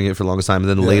like doing it for the longest time. And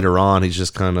then later on, he's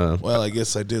just kind of... Well, I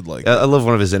guess I did like I love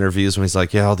one of his interviews when he's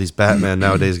like, yeah, all these Batman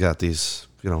nowadays got these...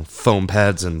 foam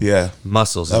pads and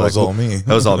muscles. That was all me.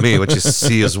 That was all me. What you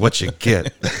see is what you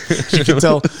get. You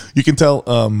can tell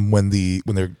when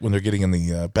they're getting in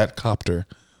the Batcopter,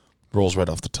 rolls right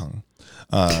off the tongue.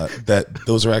 That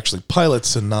those are actually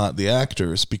pilots and not the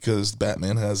actors because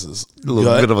Batman has this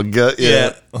bit of a gut.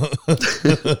 Yeah.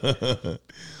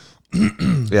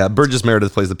 Yeah, Burgess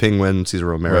Meredith plays the Penguin, Cesar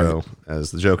Romero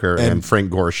as the Joker, and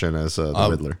Frank Gorshin as the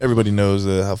Riddler. Everybody knows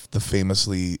how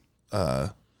famously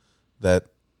that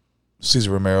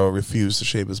Cesar Romero refused to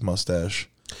shave his mustache,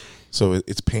 so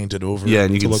it's painted over. Yeah,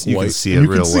 and you can see it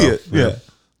real well. Yeah,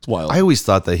 it's wild. I always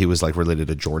thought that he was like related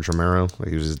to George Romero, like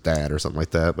he was his dad or something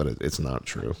like that, but it's not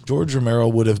true. George Romero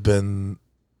would have been.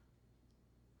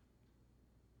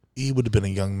 He would have been a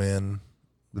young man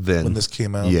then when this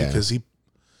came out because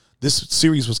this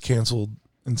series was canceled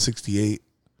in '68,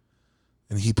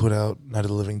 and he put out Night of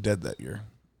the Living Dead that year.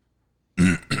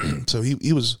 So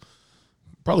he was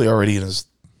probably already in his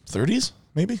 30s,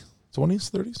 maybe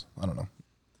 20s, 30s. I don't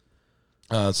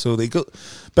know. So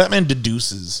Batman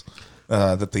deduces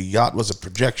that the yacht was a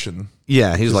projection.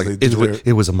 Yeah, he's like,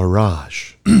 it was a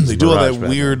mirage. They do all that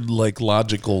weird, like,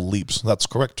 logical leaps. That's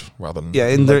correct, Robin. Yeah,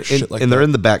 and they're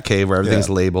in the Batcave where everything's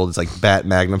labeled. It's like Bat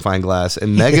magnifying glass.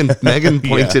 And Megan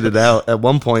pointed it out at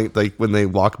one point, like when they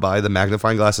walk by, the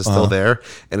magnifying glass is still there,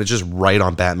 and it's just right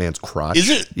on Batman's crotch. Is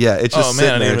it? Yeah, it's just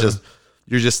sitting there.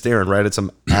 You're just staring right at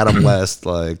some Adam West,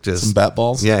 like just some bat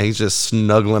balls. Yeah, he's just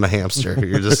snuggling a hamster.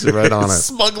 You're just right on it,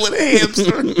 smuggling a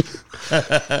hamster.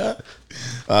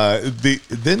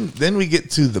 Then we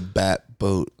get to the Bat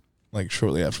boat, like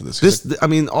shortly after this. I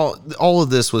mean, all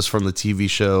of this was from the TV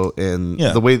show, and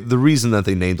the reason that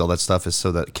they named all that stuff is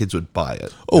so that kids would buy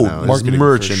it. Marketing,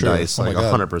 merchandise, for sure.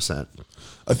 like 100%.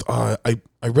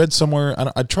 I read somewhere.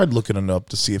 I tried looking it up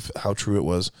to see how true it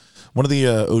was. One of the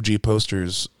OG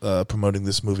posters promoting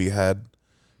this movie had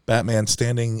Batman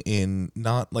standing in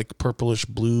not like purplish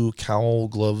blue cowl,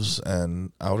 gloves,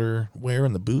 and outerwear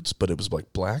and the boots, but it was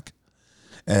like black.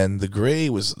 And the gray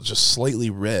was just slightly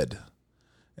red.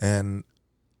 And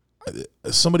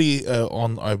somebody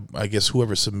I guess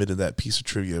whoever submitted that piece of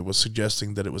trivia was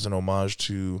suggesting that it was an homage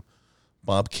to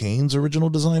Bob Kane's original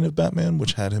design of Batman,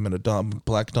 which had him in a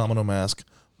black domino mask,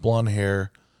 blonde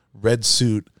hair, red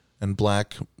suit, and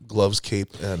black gloves,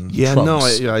 cape, and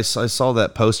trunks. I saw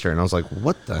that poster and I was like,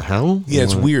 what the hell? Yeah,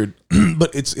 it's weird.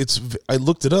 But it's I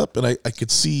looked it up and I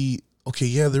could see, okay,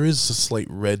 yeah, there is a slight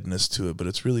redness to it, but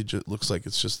it's really just looks like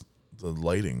it's just the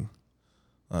lighting.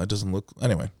 It doesn't look...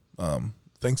 Anyway,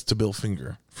 thanks to Bill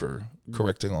Finger for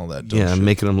correcting all that dumb shit.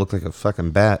 Making him look like a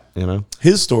fucking bat,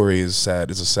 His story is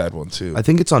sad. It's a sad one, too. I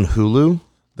think it's on Hulu.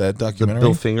 That documentary?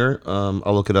 Bill Finger.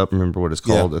 I'll look it up. Remember what it's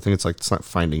called. I think it's not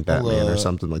Finding Batman or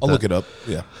something like that. I'll look it up.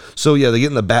 Yeah. So they get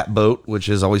in the Bat boat, which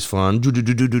is always fun. And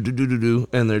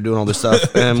they're doing all this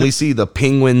stuff. And we see the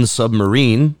Penguin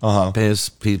submarine.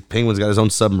 Penguin's got his own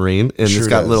submarine, and it's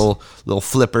got little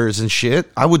flippers and shit.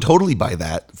 I would totally buy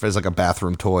that as like a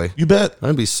bathroom toy. You bet.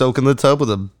 I'd be soaking the tub with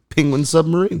a Penguin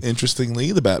submarine.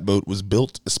 Interestingly, the Bat boat was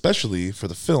built especially for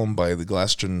the film by the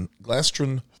Glastron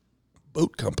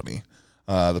Boat Company.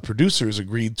 The producers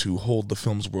agreed to hold the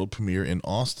film's world premiere in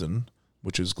Austin,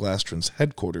 which is Glastron's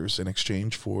headquarters, in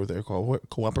exchange for their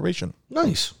cooperation.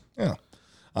 Nice. Yeah.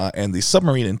 And the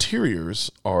submarine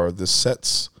interiors are the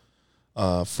sets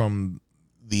from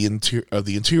the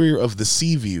interior of the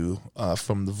Sea View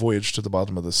from the voyage to the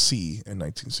bottom of the sea in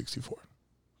 1964.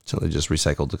 So they just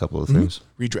recycled a couple of things.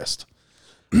 Redressed.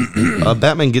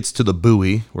 Batman gets to the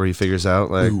buoy where he figures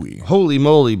out, like, holy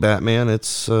moly, Batman,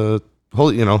 it's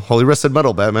holy rusted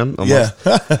metal, Batman. Almost.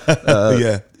 Yeah.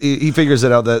 Yeah. He figures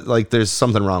it out that, like, there's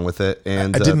something wrong with it.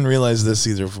 And I didn't realize this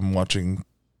either from watching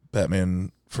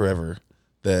Batman Forever,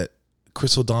 that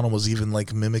Chris O'Donnell was even,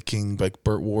 like, mimicking, like,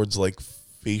 Burt Ward's, like,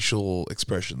 facial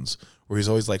expressions, where he's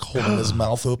always, like, holding his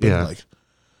mouth open, like,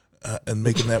 and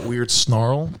making that weird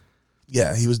snarl.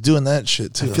 Yeah, he was doing that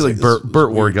shit too. I feel like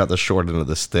Burt Ward got the short end of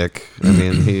the stick. I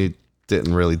mean, he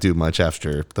didn't really do much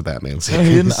after the Batman series.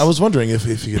 He didn't. I was wondering if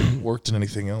he had worked in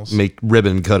anything else. Make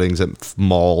ribbon cuttings at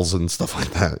malls and stuff like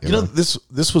that. You know,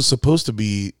 this was supposed to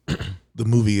be, the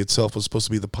movie itself was supposed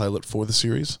to be the pilot for the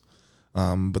series,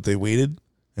 but they waited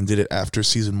and did it after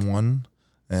season 1,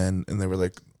 and they were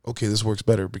like, okay, this works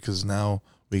better because now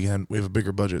we have a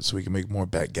bigger budget, so we can make more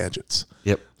Bat gadgets.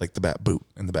 Yep, like the Bat boot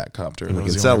and the Bat copter. And we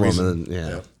can sell them.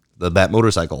 And, the Bat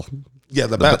motorcycle. Yeah,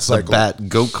 the Bat cycle, the Bat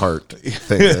go kart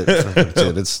thing.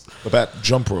 It's the Bat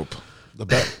jump rope, the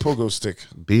Bat pogo stick.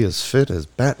 Be as fit as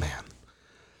Batman.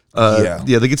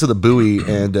 They get to the buoy,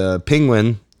 and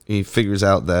Penguin, he figures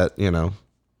out that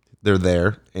they're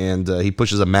there, and he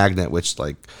pushes a magnet, which,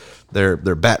 like, their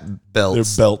bat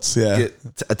belts. Their belts, get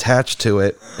attached to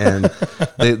it, and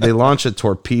they launch a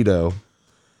torpedo.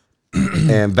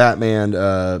 And Batman,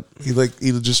 he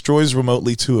destroys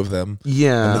remotely 2 of them.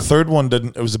 Yeah, and the third one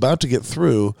didn't. It was about to get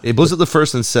through. It blows up the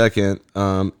first and second.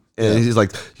 And he's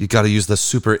like, "You got to use the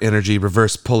super energy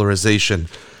reverse polarization."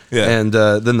 Yeah, and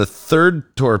then the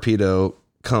third torpedo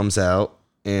comes out,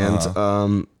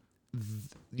 and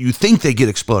you think they get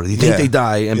exploded. You think they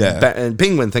die, and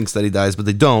Penguin thinks that he dies, but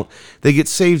they don't. They get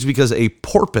saved because a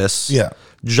porpoise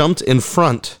jumped in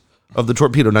front of the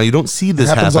torpedo. Now, you don't see this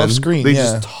happen. Off screen. They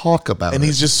just talk about it. And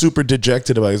he's just super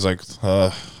dejected about it. He's like,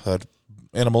 that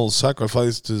animal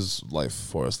sacrificed his life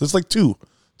for us. There's like two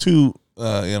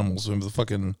animals. The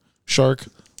fucking shark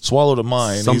swallowed a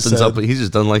mine. Something's up. He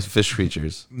just doesn't like fish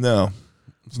creatures. No.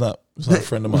 It's not a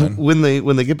friend of mine. When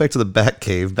they get back to the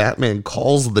Batcave, Batman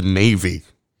calls the Navy.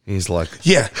 He's like,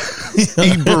 he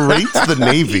berates the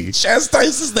Navy. He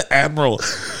chastises the admiral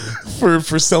for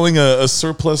selling a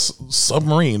surplus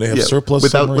submarine. They have surplus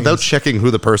submarines. Without checking who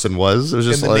the person was. It was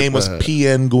just and the name was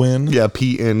P.N. Gwynn. Yeah,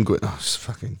 P.N. Gwynn. Oh, just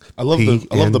fucking. I love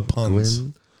the puns.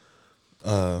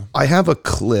 I have a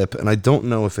clip, and I don't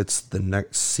know if it's the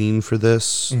next scene for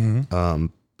this,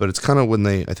 but it's kind of when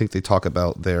I think they talk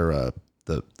about their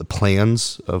the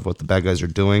plans of what the bad guys are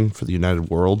doing for the United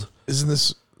World. Isn't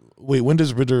this? Wait, when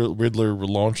does Riddler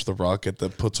launch the rocket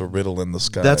that puts a riddle in the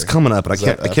sky? That's coming up, but I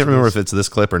can't remember if it's this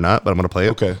clip or not, but I'm going to play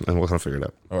it. Okay. And we'll kind of figure it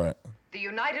out. All right. The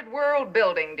United World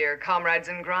Building, dear comrades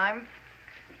in crime.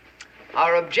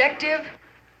 Our objective,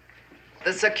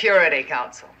 the Security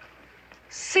Council.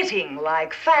 Sitting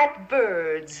like fat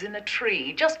birds in a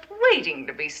tree, just waiting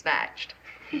to be snatched.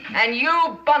 And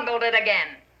you bungled it again.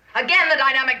 Again, the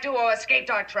dynamic duo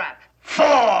escaped our trap.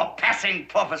 4 passing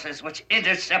porpoises which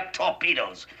intercept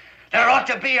torpedoes. There ought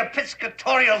to be a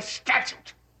piscatorial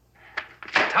statute.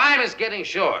 Time is getting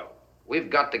short. We've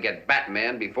got to get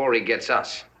Batman before he gets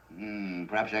us.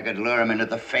 Perhaps I could lure him into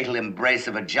the fatal embrace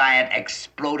of a giant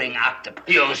exploding octopus.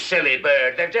 You silly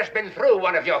bird. They've just been through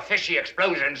one of your fishy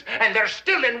explosions, and they're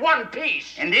still in one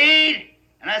piece. Indeed?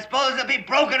 And I suppose they'll be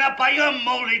broken up by your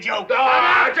moldy joke. Shut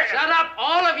up,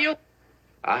 all of you.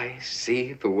 I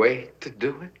see the way to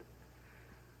do it.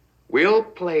 We'll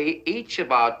play each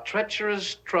of our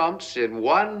treacherous trumps in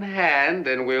one hand,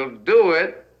 and we'll do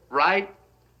it right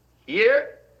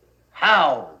here.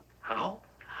 How? How?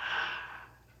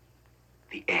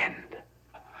 The end.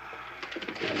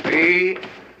 The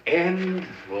end.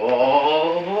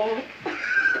 Oh.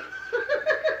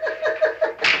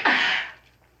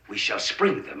 We shall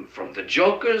spring them from the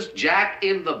Joker's Jack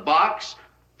in the Box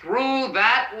through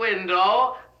that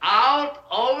window, out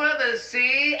over the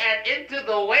sea, and into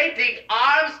the waiting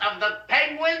arms of the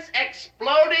Penguin's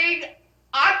exploding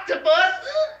octopus.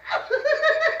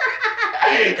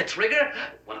 The trigger,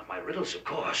 one of my riddles, of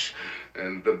course.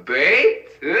 And the bait,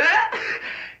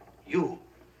 you,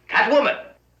 Catwoman.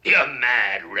 You're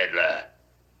mad, Riddler.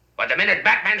 But the minute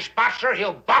Batman spots her,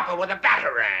 he'll bop her with a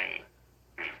batarang.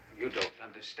 You don't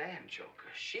understand, Joker.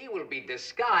 She will be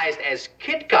disguised as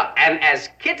Kitka, and as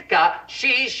Kitka,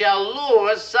 she shall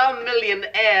lure some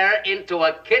millionaire into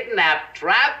a kidnap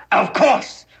trap. Of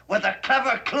course, with a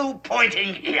clever clue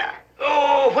pointing here.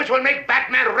 Oh, which will make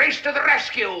Batman race to the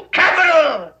rescue.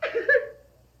 Capital!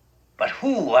 But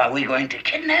who are we going to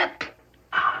kidnap?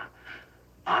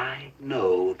 I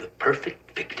know the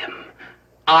perfect victim.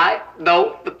 I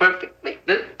know the perfect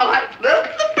victim. I know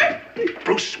the perfect...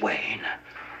 Bruce Wayne.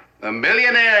 The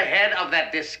millionaire head of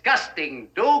that disgusting,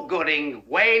 do-gooding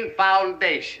Wayne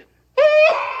Foundation.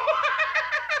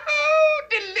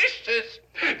 Delicious.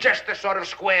 Just the sort of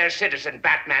square citizen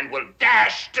Batman will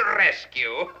dash to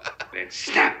rescue. Then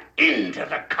step into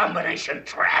the combination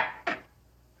trap.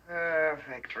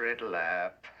 Perfect,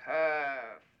 Riddler.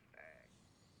 Perfect.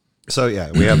 So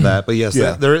yeah, we have that. But yes,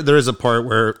 there is a part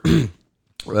where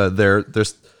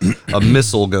there's a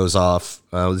missile goes off.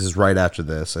 This is right after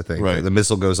this, I think. Right. The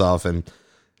missile goes off, and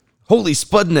holy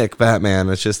Sputnik, Batman!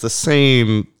 It's just the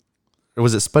same. Or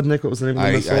was it Sputnik? What was the name of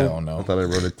the missile? I don't know. I thought I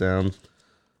wrote it down.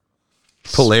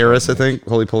 Polaris, I think.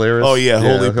 Holy Polaris. Oh yeah,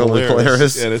 Holy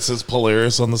Polaris. Yeah, And it says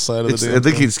Polaris on the side of the damn I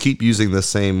think thing. he's keep using the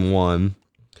same one.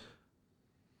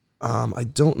 I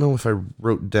don't know if I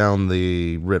wrote down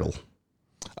the riddle.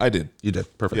 I did. You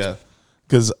did. Perfect. Yeah.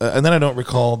 Because and then I don't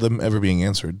recall them ever being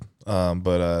answered.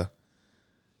 But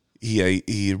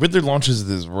Riddler launches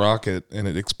this rocket and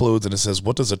it explodes and it says,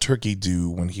 "What does a turkey do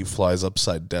when he flies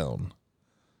upside down?"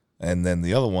 And then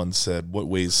the other one said, "What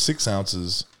weighs 6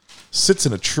 ounces, sits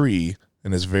in a tree,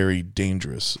 and is very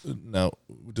dangerous." Now,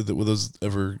 were those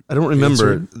ever? I don't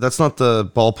remember. answered? That's not the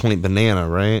ballpoint banana,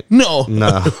 right? No.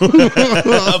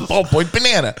 Ballpoint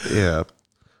banana. Yeah.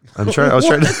 I was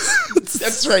trying to.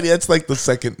 That's right. That's like the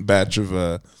second batch of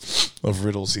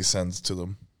riddles he sends to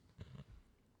them,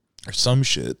 or some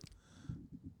shit.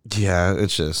 Yeah,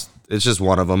 it's just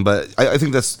one of them. But I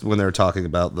think that's when they were talking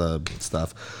about the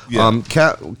stuff. Yeah.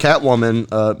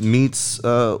 Catwoman meets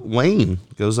Wayne.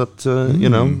 Goes up to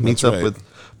meets up with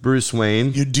Bruce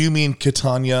Wayne. You do mean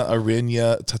Kitanya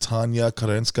Arenya Tatanya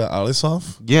Karenska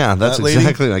Alisov? Yeah, that's That lady?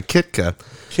 exactly like Kitka.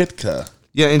 Kitka.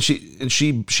 Yeah, and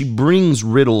she brings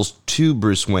riddles to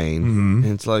Bruce Wayne. Mm-hmm.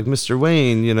 And it's like, Mr.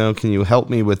 Wayne, can you help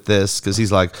me with this? Because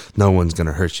he's like, no one's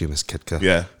gonna hurt you, Miss Kitka.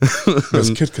 Yeah, Miss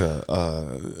Kitka.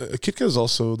 Kitka is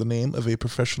also the name of a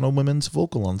professional women's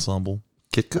vocal ensemble.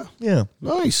 Kitka. Yeah,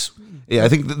 nice. Yeah, I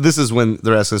think this is when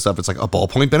they're asking stuff. It's like a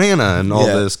ballpoint banana and all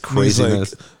this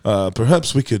craziness. Like,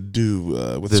 perhaps we could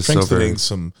do with This strengthening over-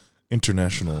 some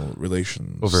international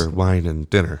relations over wine and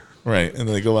dinner. Right, and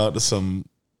then they go out to some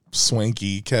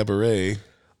swanky cabaret.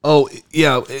 Oh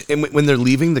yeah, and when they're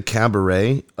leaving the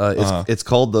cabaret, it's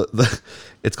called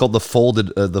the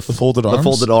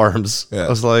folded arms. Yeah. I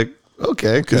was like,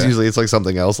 okay, because Okay. usually it's like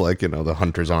something else, like the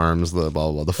hunter's arms, the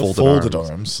blah blah, the folded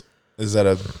arms. Is that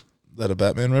a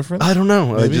Batman reference? I don't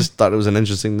know. I Maybe? just thought it was an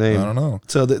interesting name. I don't know.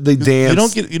 So they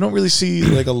dance. You don't really see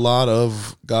like a lot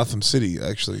of Gotham City.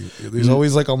 Actually, there's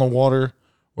always like on the water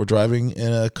or driving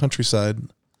in a countryside.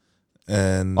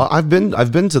 And I've been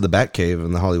to the Batcave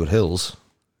in the Hollywood Hills.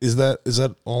 Is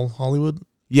that all Hollywood?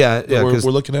 Yeah, yeah. We're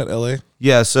looking at L.A.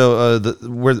 Yeah, so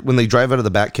when they drive out of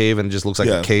the Batcave and it just looks like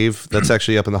Yeah. a cave, that's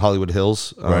actually up in the Hollywood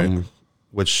Hills, Right.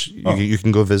 which you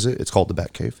can go visit. It's called the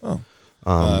Batcave. Oh.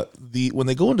 When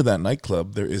they go into that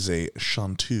nightclub, there is a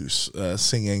chanteuse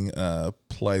singing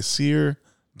 "Plaisir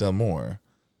d'amour"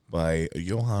 by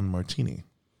Johann Martini.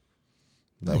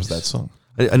 That was that song.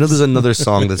 I know there's another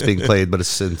song that's being played, but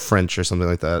it's in French or something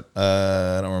like that.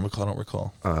 I don't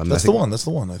recall. That's the one. That's the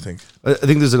one. I think. I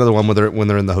think there's another one when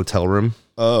they're in the hotel room.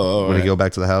 Oh, when they go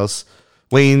back to the house.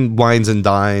 Wayne wines and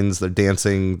dines. They're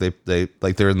dancing. They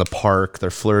like they're in the park.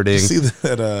 They're flirting. You see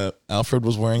that Alfred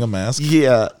was wearing a mask?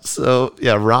 Yeah. So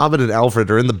yeah, Robin and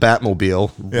Alfred are in the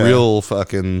Batmobile. Yeah. Real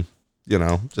fucking,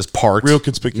 just parked. Real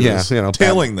conspicuous. Yeah,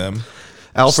 tailing them.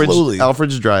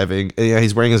 Alfred's driving. And,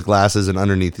 he's wearing his glasses, and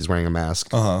underneath he's wearing a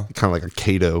mask. Uh-huh. Kind of like a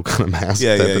Kato kind of mask.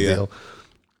 Yeah, type yeah, of yeah. deal.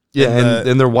 Yeah,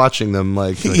 and they're watching them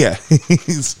like Yeah, I think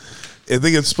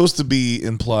it's supposed to be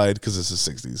implied because it's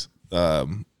the '60s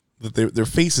that their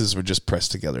faces were just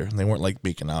pressed together and they weren't like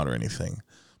making out or anything.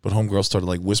 But homegirl started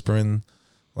like whispering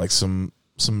like some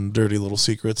dirty little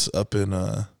secrets up in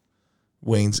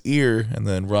Wayne's ear, and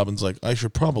then Robin's like, "I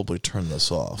should probably turn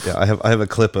this off." Yeah, I have a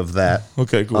clip of that.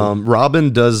 Okay, cool.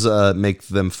 Robin does make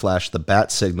them flash the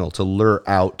bat signal to lure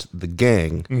out the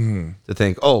gang to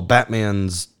think, oh,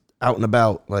 Batman's out and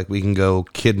about, like we can go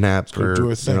kidnap or do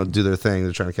our thing. do their thing.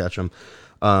 They're trying to catch him.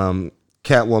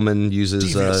 Catwoman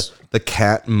uses Devious. the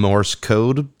cat Morse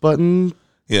code button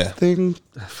Yeah. thing.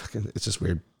 It's just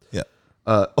weird. Yeah.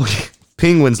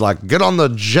 Penguin's like, get on the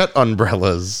jet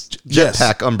umbrellas.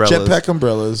 Jetpack umbrellas. Jetpack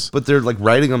umbrellas. But they're like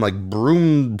riding them like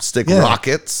broomstick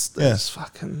rockets. That's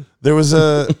fucking... There was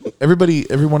every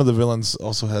one of the villains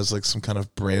also has like some kind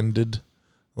of branded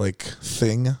like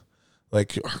thing. Like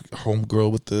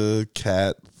homegirl with the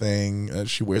cat thing.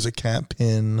 She wears a cat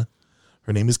pin.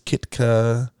 Her name is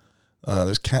Kitka.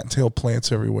 There's cattail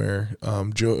plants everywhere.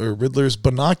 Riddler's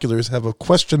binoculars have a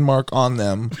question mark on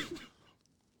them.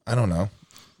 I don't know.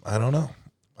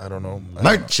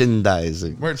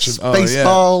 Merchandising.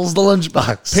 Spaceballs, the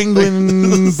lunchbox.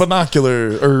 Penguin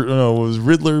binocular. Or no, it was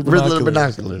Riddler binoculars. Riddler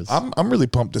binoculars. I'm really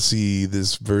pumped to see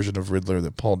this version of Riddler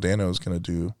that Paul Dano is going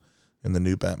to do in the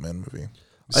new Batman movie.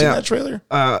 You see that trailer?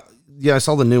 Yeah, I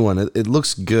saw the new one. It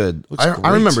looks good.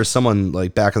 I remember someone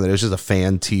like back in the day, it was just a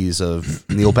fan tease of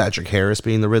Neil Patrick Harris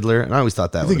being the Riddler, and I always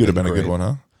thought that would have been a good one,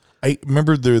 huh? I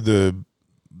remember the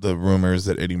rumors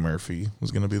that Eddie Murphy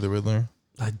was going to be the Riddler.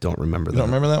 I don't remember that. You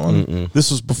don't remember that one? Mm-mm.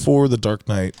 This was before The Dark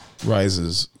Knight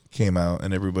Rises came out,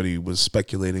 and everybody was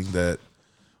speculating that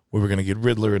we were going to get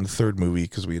Riddler in the third movie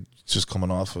because we had just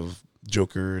coming off of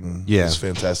Joker and his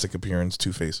fantastic appearance,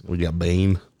 Two-Face. We got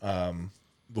Bane. But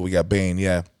we got Bane,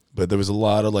 yeah. But there was a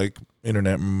lot of like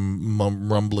internet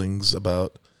rumblings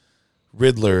about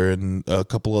Riddler, and a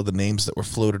couple of the names that were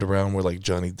floated around were like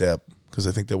Johnny Depp, because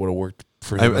I think that would have worked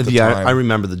for him at the time. I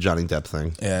remember the Johnny Depp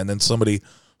thing. Yeah, and then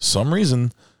some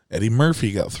reason, Eddie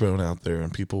Murphy got thrown out there,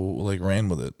 and people like ran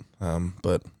with it.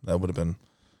 But that would have been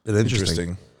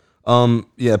interesting.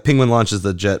 Yeah, Penguin launches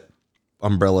the jet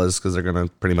umbrellas because they're gonna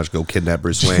pretty much go kidnap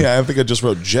Bruce Wayne. Yeah, I think I just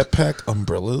wrote jetpack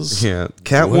umbrellas. Yeah,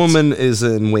 Catwoman is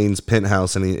in Wayne's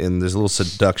penthouse, and there's a little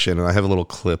seduction, and I have a little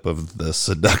clip of the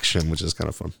seduction, which is kind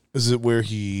of fun. Is it where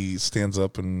he stands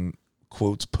up and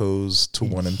quotes pose to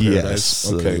one in paradise?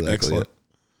 Yes, okay, exactly. Excellent.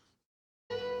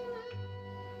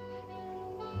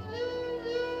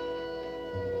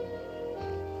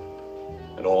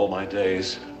 And all my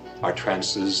days are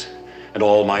trances, and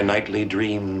all my nightly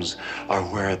dreams are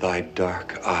where thy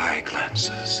dark eye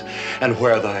glances, and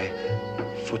where thy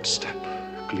footstep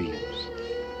gleams.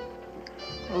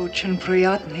 Очень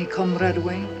приятный, Comrade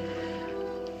Wayne.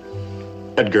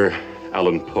 Edgar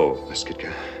Allan Poe, Miss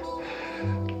Kitka.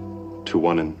 To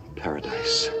one in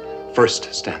paradise.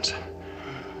 First stanza.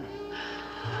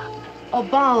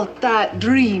 About that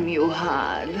dream you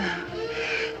had.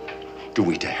 Do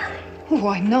we dare?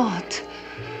 Why not?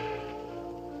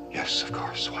 Yes, of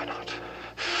course, why not?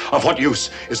 Of what use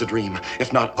is a dream,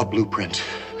 if not a blueprint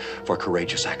for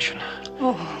courageous action?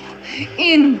 Oh,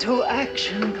 into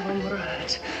action,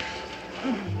 comrade.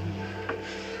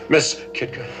 Miss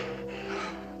Kitka,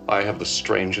 I have the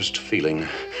strangest feeling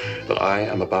that I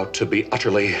am about to be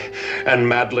utterly and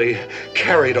madly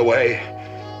carried away.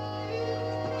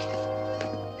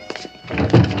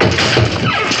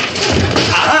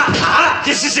 Aha!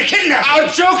 This is a kidnap! Our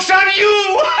joke's on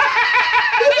you!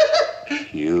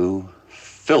 You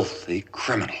filthy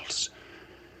criminals.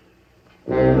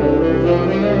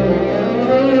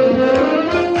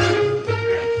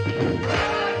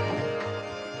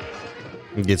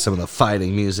 Get some of the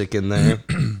fighting music in there.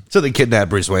 So they kidnap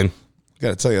Bruce Wayne.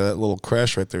 Gotta tell you, that little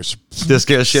crash right there This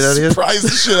scared the shit out of you? Surprised the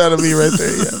shit out of me right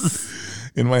there, yeah.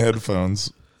 In my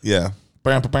headphones. Yeah.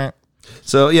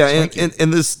 So yeah,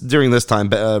 and this during this time,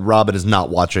 Robin is not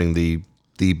watching the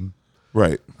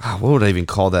right. What would I even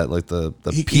call that? Like the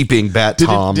peeping bat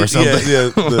tom or something? Yeah,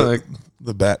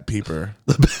 the bat peeper.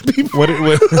 The bat peeper.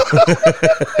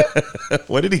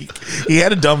 What did he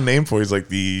had a dumb name for it. He's like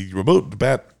the remote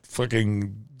bat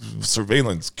fucking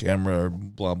surveillance camera or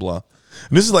blah blah.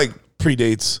 And this is like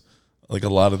predates like a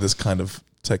lot of this kind of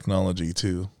technology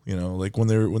too. You know, like when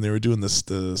they were doing the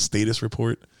status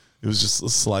report. It was just a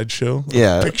slideshow.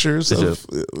 Pictures of so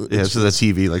the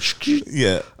TV, like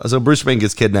yeah. So Bruce Wayne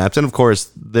gets kidnapped, and of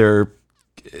course they're,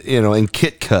 and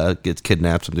Kitka gets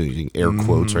kidnapped. I'm using air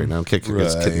quotes right now. Kitka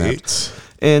gets kidnapped,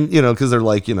 and because they're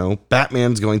like,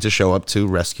 Batman's going to show up to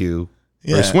rescue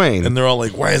Bruce Wayne, and they're all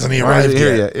like, why hasn't he arrived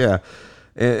yet? Yeah.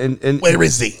 And where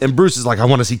is he? And Bruce is like, I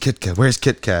want to see Kitka. Where's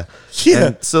Kitka? Yeah.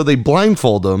 And so they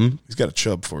blindfold him. He's got a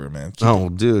chub for him, man.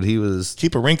 Dude, he was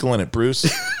keep a wrinkle in it,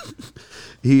 Bruce.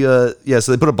 So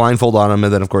they put a blindfold on him,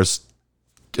 and then of course,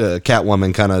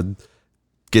 Catwoman kind of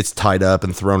gets tied up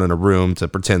and thrown in a room to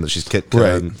pretend that she's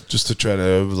Kitka, right? Just to try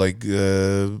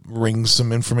to wring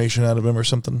some information out of him or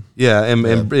something. Yeah,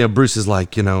 and Bruce is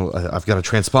like, I've got a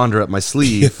transponder up my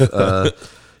sleeve,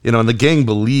 and the gang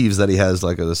believes that he has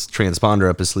like this transponder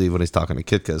up his sleeve when he's talking to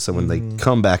Kitka. So when they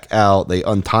come back out, they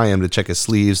untie him to check his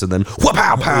sleeves, and then whoop,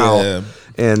 pow, pow,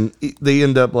 and they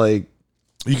end up like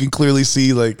you can clearly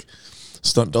see like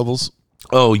stunt doubles.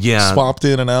 Oh yeah, swapped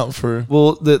in and out for.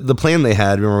 Well, the plan they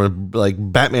had, remember, like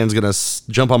Batman's gonna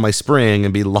jump on my spring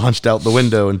and be launched out the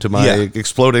window into my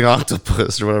exploding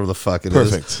octopus or whatever the fuck it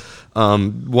is. Perfect.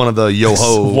 One of the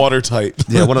Yoho watertight.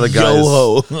 Yeah, one of the guys.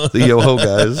 Yoho. The Yoho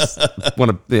guys.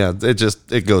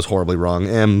 It goes horribly wrong,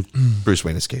 and Bruce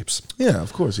Wayne escapes. Yeah,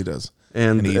 of course he does.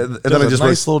 And then I just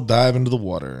nice little dive into the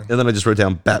water. And then I just wrote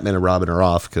down Batman and Robin are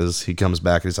off because he comes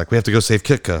back and he's like, we have to go save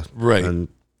Kitka. Right. And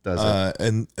does it.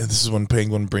 And this is when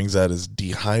Penguin brings out his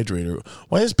dehydrator.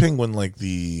 Why is Penguin like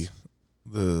the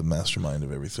mastermind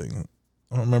of everything?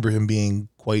 I don't remember him being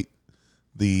quite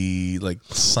the like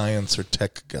science or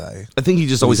tech guy. I think he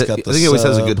just always. I think he always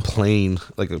has a good plan.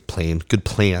 Good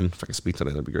plan. If I can speak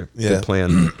today, that'd be great. Yeah. Good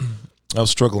plan. I was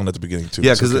struggling at the beginning too.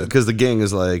 Yeah, because the gang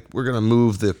is like, we're gonna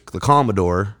move the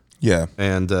Commodore. Yeah,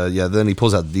 and then he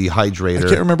pulls out the dehydrator. I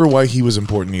can't remember why he was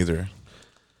important either.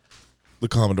 The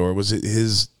Commodore, was it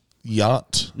his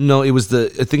yacht? No, it was I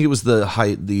think it was the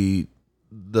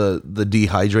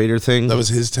dehydrator thing. That was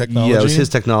his technology? Yeah, it was his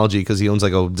technology because he owns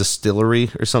like a distillery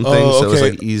or something. Oh, okay. So it was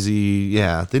like easy.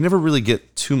 Yeah, they never really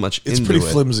get too much into it. It's pretty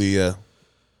flimsy, yeah.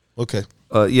 Okay.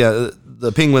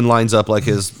 The Penguin lines up like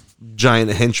his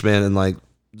giant henchman and like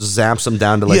zaps them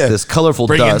down to like this colorful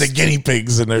bring dust. in the guinea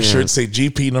pigs and their shirts say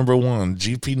GP number 1,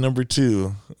 GP number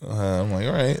 2. I'm like,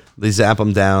 all right. They zap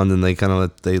them down and they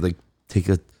take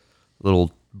a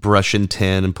little brush and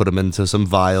tin and put them into some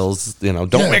vials.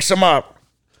 Don't mix them up.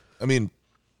 I mean,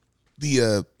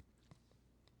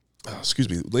 excuse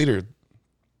me. Later,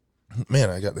 man,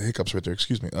 I got the hiccups right there.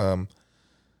 Excuse me.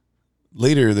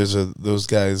 Later, those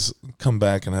guys come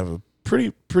back and have a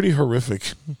pretty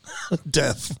horrific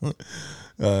death.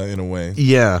 In a way,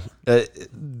 yeah.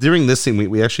 During this scene,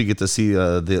 we actually get to see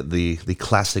the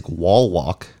classic wall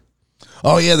walk.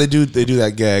 Oh yeah, they do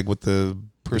that gag with the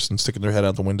person sticking their head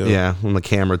out the window. Yeah, when the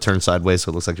camera turns sideways,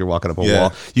 so it looks like you're walking up a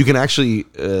wall. You can actually,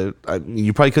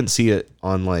 you probably couldn't see it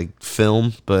on like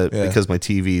film, but because my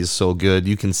TV is so good,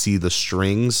 you can see the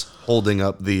strings holding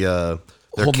up their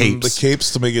capes. The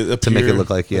capes to make it appear, to make it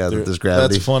look like there's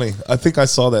gravity. That's funny. I think I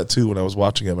saw that too when I was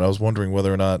watching it, but I was wondering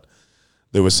whether or not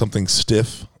there was something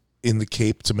stiff in the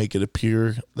cape to make it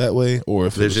appear that way, or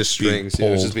if there's just strings. It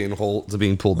was just being pulled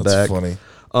That's back. Funny.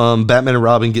 Batman and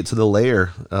Robin get to the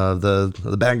lair of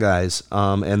the bad guys,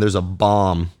 and there's a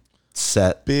bomb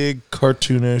set. Big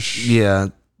cartoonish. Yeah,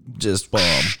 just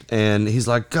bomb. And he's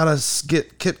like, gotta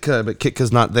get Kitka, but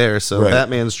Kitka's not there, so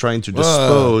Batman's trying to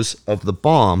dispose of the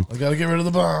bomb. I gotta get rid of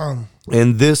the bomb.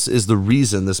 And this is the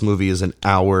reason this movie is an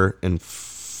hour and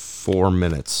 4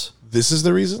 minutes. This is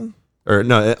the reason? Or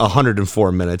no,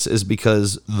 104 minutes is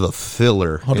because the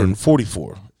filler.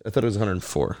 144. I thought it was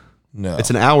 104. No.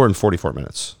 It's an hour and 44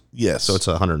 minutes. Yes. So it's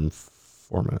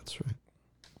 104 minutes, right?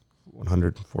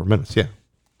 104 minutes, yeah.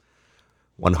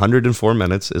 104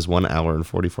 minutes is 1 hour and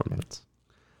 44 minutes.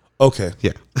 Okay.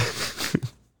 Yeah.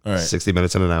 All right. 60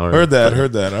 minutes in an hour. Heard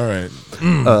that. All right.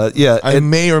 Yeah. I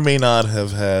may or may not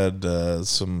have had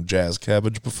some jazz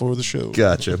cabbage before the show.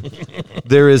 Gotcha.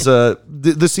 There is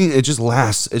the scene, it just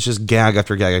lasts. It's just gag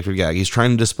after gag after gag. He's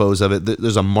trying to dispose of it.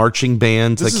 There's a marching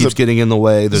band that keeps getting in the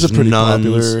way. There's this is a pretty nuns.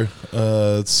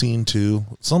 popular scene too.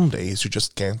 Some days you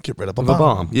just can't get rid of a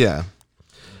bomb. Yeah.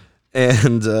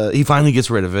 And he finally gets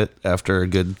rid of it after a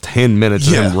good 10 minutes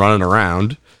of him running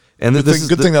around. And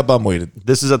good thing that bomb waited.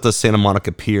 This is at the Santa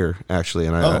Monica Pier, actually,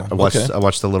 and I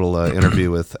watched a little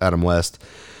interview with Adam West,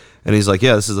 and he's like,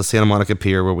 "Yeah, this is the Santa Monica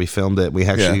Pier where we filmed it. We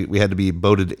we had to be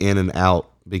boated in and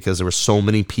out because there were so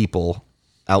many people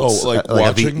out,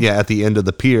 watching. at the end of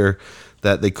the pier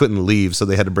that they couldn't leave, so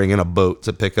they had to bring in a boat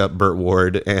to pick up Burt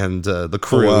Ward and the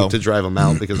crew to drive them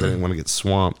out because they didn't want to get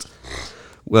swamped."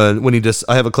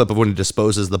 I have a clip of when he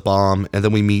disposes the bomb, and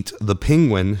then we meet the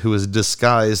Penguin, who is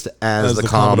disguised as the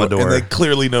Commodore. And they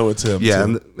clearly know it's him. Yeah,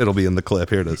 and it'll be in the clip.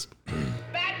 Here it is.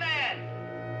 Batman!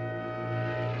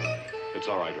 It's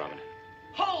all right, Robin.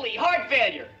 Holy heart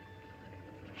failure!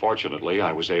 Fortunately,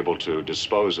 I was able to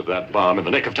dispose of that bomb in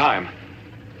the nick of time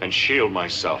and shield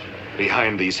myself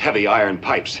behind these heavy iron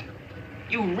pipes.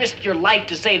 You risked your life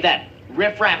to save that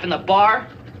riffraff in the bar?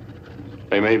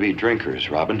 They may be drinkers,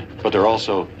 Robin, but they're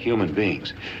also human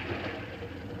beings.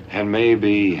 And may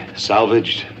be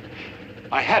salvaged.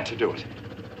 I had to do it.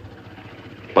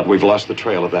 But we've lost the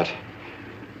trail of that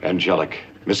angelic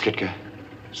Miss Kitka.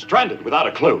 Stranded without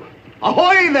a clue.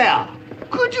 Ahoy there!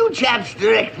 Could you chaps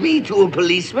direct me to a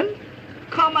policeman?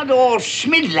 Commodore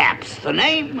Schmidlap's the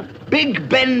name. Big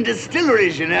Ben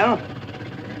Distilleries, you know.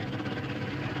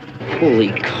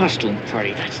 Holy costume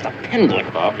party, that's the Penguin.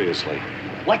 Obviously.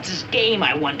 What's his game,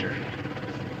 I wonder?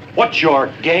 What's your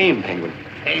game, Penguin?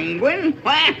 Penguin?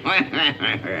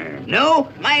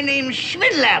 No, my name's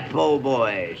Schmidlap, old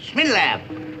boy.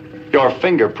 Schmidlap. Your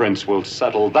fingerprints will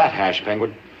settle that hash,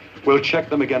 Penguin. We'll check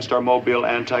them against our mobile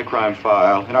anti-crime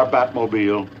file in our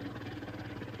Batmobile.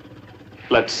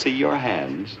 Let's see your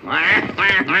hands.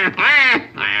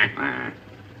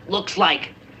 Looks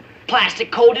like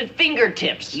plastic-coated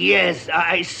fingertips. Yes,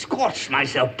 I scorched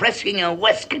myself pressing a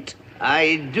waistcoat.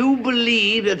 I do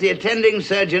believe that the attending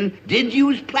surgeon did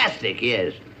use plastic,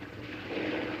 yes.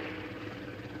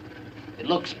 It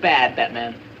looks bad,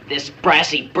 Batman. This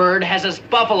brassy bird has us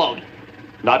buffaloed.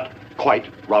 Not quite,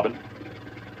 Robin.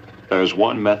 There's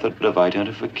one method of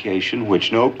identification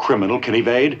which no criminal can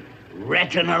evade.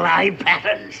 Retinal eye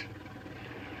patterns.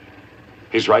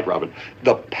 He's right, Robin.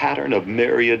 The pattern of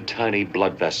myriad tiny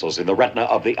blood vessels in the retina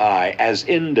of the eye, as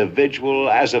individual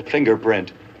as a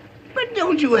fingerprint. But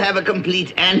don't you have a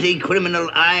complete anti-criminal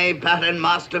eye pattern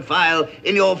master file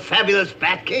in your fabulous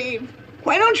Batcave?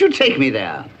 Why don't you take me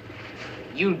there?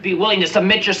 You'd be willing to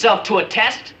submit yourself to a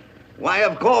test? Why,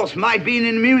 of course. Might be an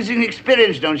amusing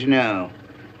experience, don't you know?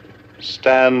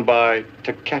 Stand by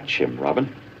to catch him,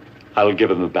 Robin. I'll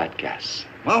give him the bat gas.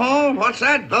 Oh, what's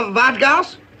that? The bat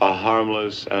gas? A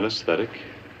harmless anesthetic.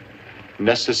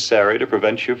 Necessary to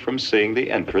prevent you from seeing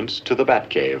the entrance to the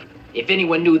Batcave. If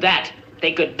anyone knew that,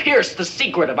 they could pierce the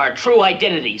secret of our true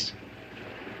identities.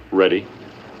 Ready,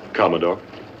 Commodore?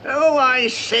 Oh, I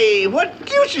say, what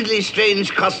deucedly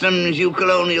strange customs you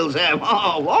colonials have.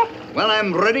 Oh, what? Well,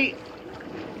 I'm ready.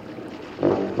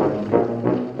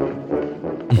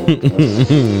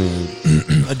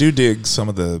 I do dig some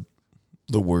of the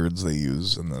words they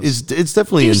use in this. It's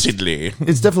definitely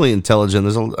it's definitely intelligent.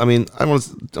 There's I don't want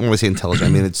to say intelligent.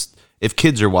 I mean, it's if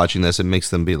kids are watching this, it makes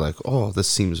them be like, oh, this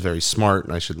seems very smart,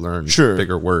 and I should learn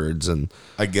bigger words. And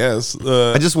I guess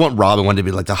I just want Robin one to be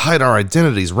like to hide our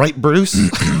identities, right, Bruce?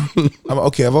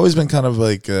 Okay, I've always been kind of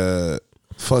like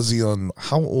fuzzy on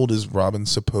how old is Robin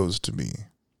supposed to be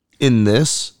in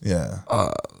this. Yeah,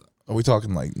 are we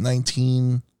talking like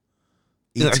 19?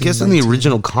 18, I guess 19? In the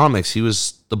original comics, he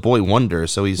was the boy wonder,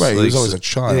 so he's right. Like, he was always a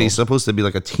child. Yeah, he's supposed to be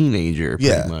like a teenager,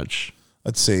 pretty much.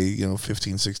 I'd say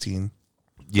 15, 16.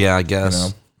 Yeah, I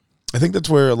guess. I think that's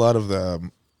where a lot of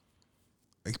the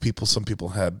some people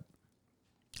had.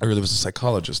 Or there was a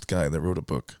psychologist guy that wrote a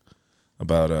book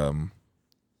about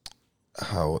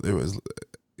how it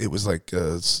was like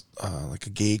a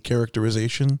gay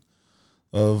characterization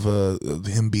of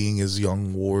him being his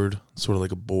young ward, sort of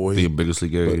like a boy, the biggest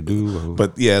gay dude.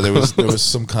 But yeah, there was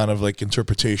some kind of like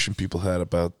interpretation people had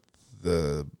about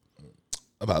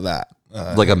that,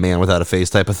 like a man without a face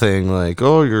type of thing. Like,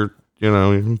 oh, you're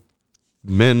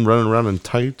men running around in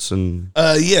tights and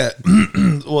yeah.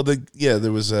 Well,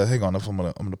 there was hang on, if I'm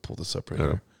gonna pull this up right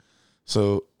here.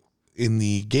 So in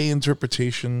the gay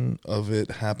interpretation of it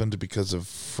happened because of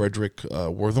Frederick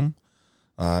Wortham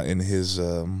in his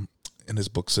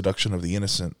book Seduction of the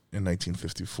Innocent in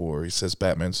 1954. He says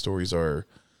Batman stories are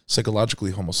psychologically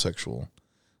homosexual.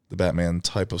 The Batman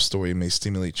type of story may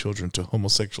stimulate children to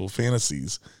homosexual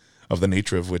fantasies of the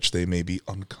nature of which they may be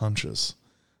unconscious.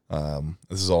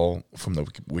 This is all from the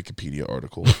Wikipedia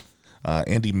article.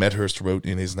 Andy Medhurst wrote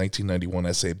in his 1991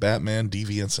 essay, Batman,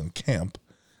 Deviance, and Camp,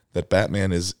 that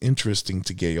Batman is interesting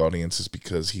to gay audiences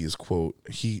because he is, quote,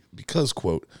 he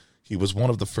was one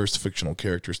of the first fictional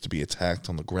characters to be attacked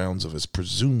on the grounds of his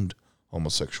presumed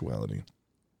homosexuality.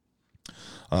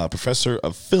 Professor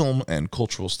of Film and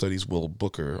Cultural Studies Will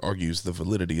Booker argues the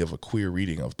validity of a queer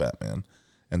reading of Batman,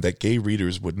 and that gay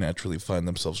readers would naturally find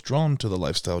themselves drawn to the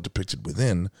lifestyle depicted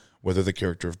within, whether the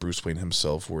character of Bruce Wayne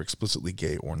himself were explicitly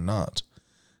gay or not.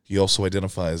 He also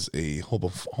identifies a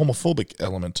homophobic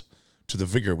element to the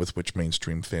vigor with which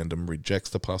mainstream fandom rejects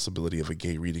the possibility of a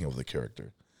gay reading of the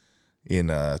character. In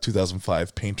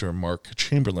 2005, painter Mark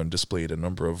Chamberlain displayed a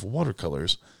number of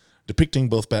watercolors depicting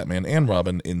both Batman and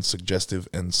Robin in suggestive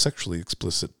and sexually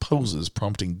explicit poses,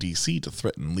 prompting DC to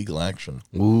threaten legal action.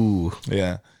 Ooh.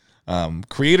 Yeah.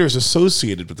 Creators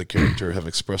associated with the character have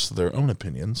expressed their own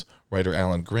opinions. Writer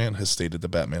Alan Grant has stated the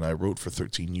Batman I wrote for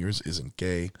 13 years isn't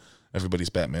gay. Everybody's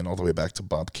Batman all the way back to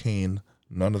Bob Kane.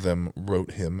 None of them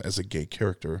wrote him as a gay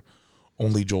character.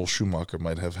 Only Joel Schumacher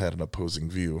might have had an opposing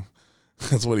view.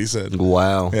 That's what he said.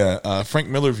 Wow. Yeah. Frank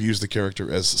Miller views the character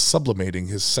as sublimating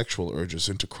his sexual urges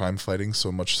into crime fighting,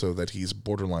 so much so that he's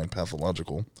borderline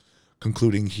pathological,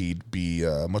 concluding he'd be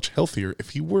much healthier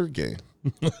if he were gay.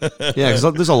 Yeah, because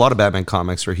there's a lot of Batman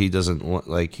comics where he doesn't want,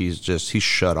 like, he's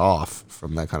shut off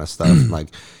from that kind of stuff. Like,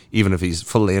 even if he's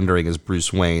philandering as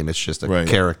Bruce Wayne, it's just a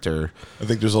character. I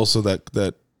think there's also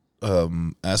that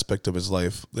aspect of his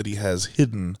life that he has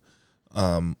hidden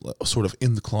sort of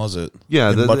in the closet.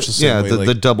 Yeah,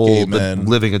 the double,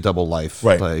 living a double life.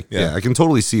 Right. Like, yeah, I can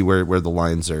totally see where the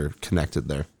lines are connected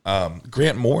there.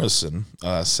 Grant Morrison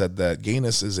said that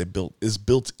gayness is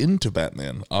built into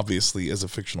Batman. Obviously, as a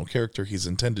fictional character, he's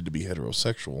intended to be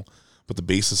heterosexual, but the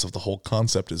basis of the whole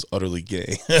concept is utterly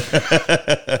gay.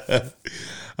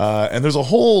 And there's a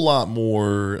whole lot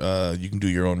more. You can do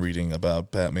your own reading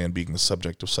about Batman being the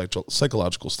subject of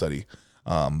psychological study.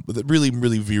 But it really,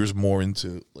 really veers more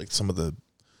into like some of the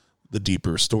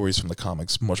deeper stories from the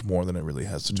comics, much more than it really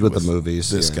has to do with the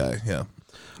movies. This guy, yeah.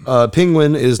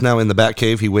 Penguin is now in the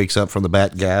Batcave. He wakes up from the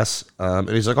bat gas, and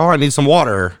he's like, "Oh, I need some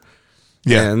water."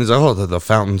 Yeah, and he's like, "Oh, the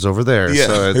fountain's over there." Yeah,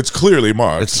 so it's clearly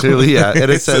marked. It's clearly and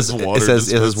it says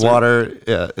water.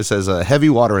 Yeah, it says heavy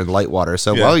water and light water.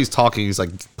 So while he's talking, he's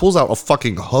like pulls out a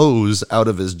fucking hose out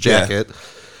of his jacket. Yeah.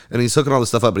 And he's hooking all this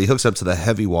stuff up, but he hooks up to the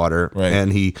heavy water,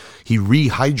 and he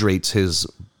rehydrates his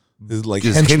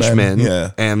henchmen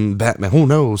and Batman. Oh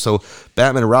no! So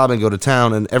Batman and Robin go to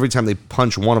town, and every time they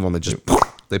punch one of them,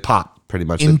 they pop pretty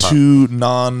much into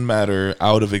non-matter,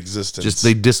 out of existence. Just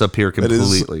they disappear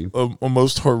completely. That is a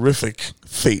most horrific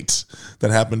fate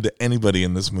that happened to anybody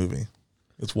in this movie.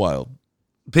 It's wild.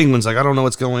 Penguin's like, I don't know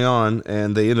what's going on,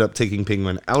 and they ended up taking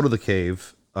Penguin out of the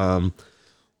cave.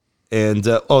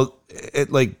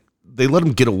 They let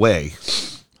him get away.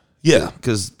 Yeah.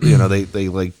 Because, they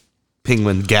like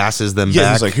Penguin gasses them back.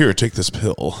 Yeah, he's like, here, take this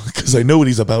pill. Because I know what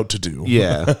he's about to do.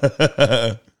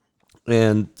 Yeah.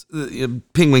 And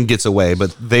Penguin gets away,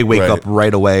 but they wake up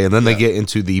right away. And then they get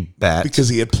into the bat. Because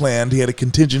he had planned, he had a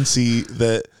contingency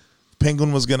that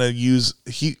Penguin was going to use.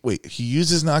 He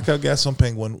uses knockout gas on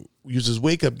Penguin, uses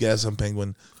wake up gas on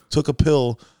Penguin, took a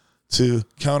pill to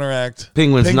counteract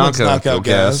Penguin's knockout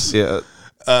gas. Yeah.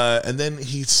 And then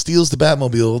he steals the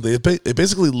Batmobile. They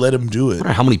basically let him do it.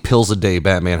 How many pills a day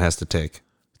Batman has to take?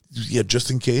 Yeah, just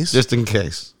in case. Just in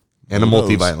case. And a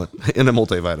multivitamin. And a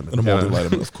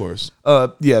multivitamin, of course.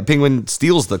 Penguin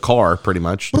steals the car, pretty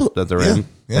much, that they're in.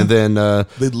 Yeah. And then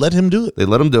they let him do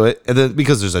it. And then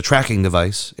because there's a tracking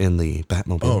device in the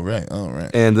Batmobile. Oh, right.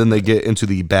 And then they get into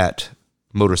the Bat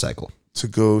motorcycle. To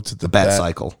go to the Bat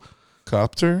cycle.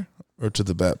 Copter? Or to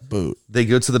the Bat boat? They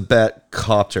go to the Bat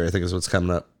copter, I think is what's coming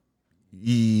up.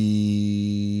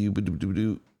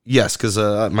 Yes, because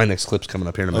my next clip's coming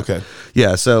up here in a minute. Okay.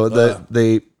 Yeah, so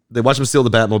they watch them steal the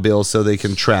Batmobile so they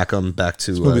can track them back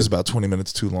to... This movie's about 20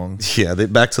 minutes too long. Yeah,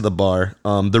 back to the bar.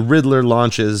 The Riddler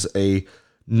launches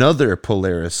another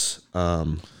Polaris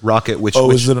rocket, which...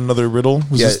 is it another riddle?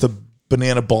 Was this the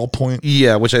banana ballpoint?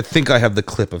 Yeah, which I think I have the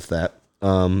clip of that.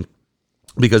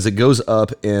 Because it goes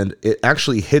up and it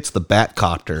actually hits the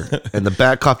Batcopter, and the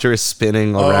Batcopter is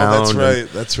spinning around.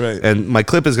 That's right. And my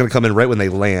clip is going to come in right when they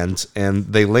land, and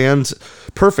they land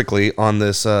perfectly on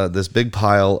this big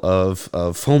pile of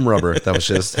foam rubber that was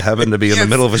just happened to be in the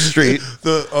middle of a street.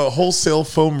 The wholesale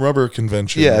foam rubber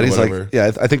convention. Yeah, and he's like,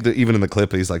 I think that even in the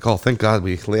clip, he's like, oh, thank God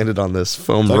we landed on this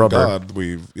foam rubber. Thank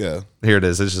God Here it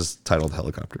is. It's just titled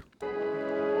Helicopter.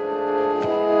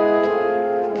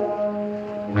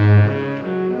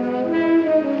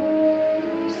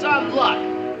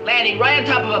 Landing right on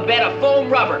top of a bed of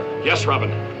foam rubber. Yes,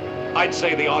 Robin. I'd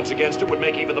say the odds against it would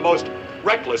make even the most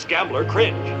reckless gambler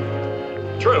cringe.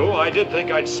 True, I did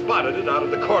think I'd spotted it out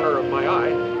of the corner of my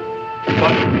eye.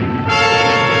 But...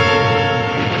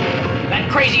 That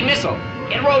crazy missile.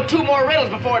 It rode 2 more riddles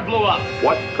before it blew up.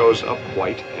 What goes up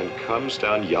white and comes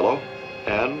down yellow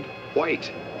and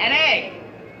white? An egg.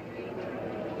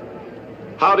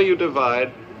 How do you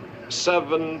divide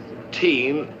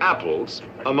 17 apples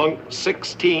among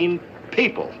 16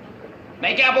 people?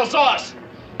 Make applesauce.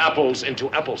 Apples into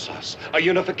applesauce. A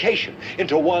unification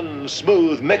into one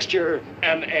smooth mixture.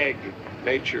 An egg.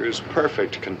 Nature's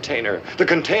perfect container. The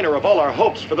container of all our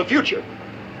hopes for the future.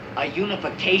 A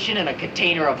unification in a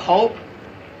container of hope?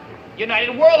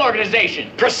 United World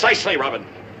Organization. Precisely, Robin.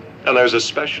 And there's a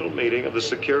special meeting of the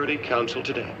Security Council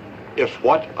today. If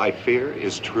what I fear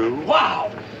is true...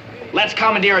 Wow! Let's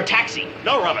commandeer a taxi.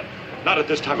 No, Robin. Not at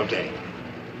this time of day.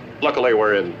 Luckily,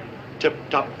 we're in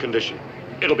tip-top condition.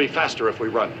 It'll be faster if we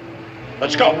run.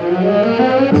 Let's go.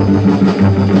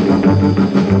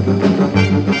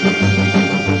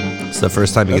 It's the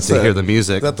first time you get to hear the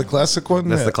music. Is that the classic one?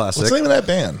 That's the classic. What's the name of that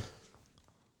band?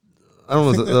 I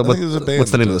don't know.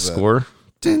 What's the name of the score?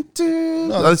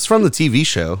 No, it's from the TV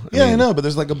show. I know, but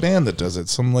there's like a band that does it.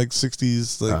 Some like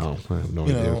 60s, like, I have no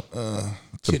idea.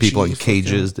 Some people in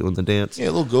cages doing the dance.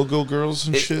 Yeah, little go-go girls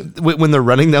and shit. When they're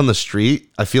running down the street,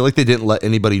 I feel like they didn't let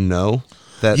anybody know.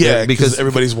 because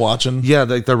everybody's watching. Yeah,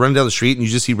 they're running down the street and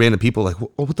you just see random people like,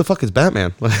 well, what the fuck is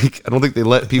Batman? Like, I don't think they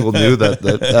let people knew that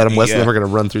Adam West was never going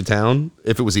to run through town,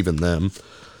 if it was even them.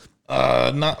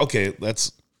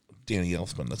 That's Danny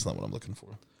Elfman. That's not what I'm looking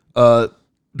for.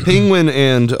 Penguin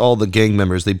and all the gang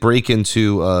members, they break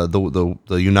into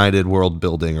the United World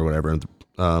building or whatever,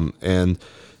 and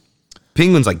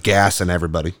Penguin's like gassing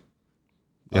everybody.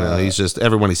 You know, he's just,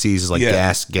 everyone he sees is like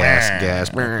gas,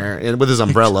 and with his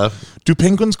umbrella. Do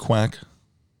penguins quack?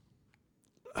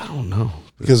 I don't know.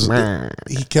 Because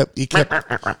he kept.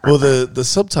 Well, the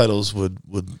subtitles would.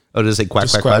 Oh, does it say quack?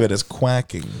 Describe quack, quack? it as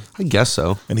quacking. I guess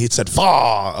so. And he said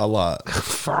 "faw" a lot.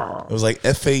 It was like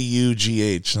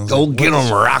FAUGH. Go like, get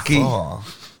him, Rocky.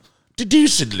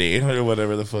 Deducedly, or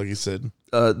whatever the fuck he said.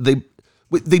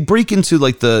 They break into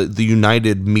like the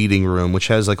United meeting room, which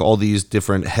has like all these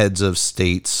different heads of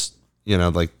states. You know,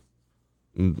 like.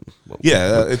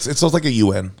 It's like a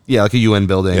UN. Yeah, like a UN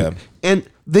building. Yeah. And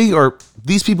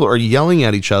these people are yelling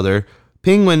at each other.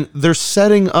 Penguin, they're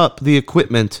setting up the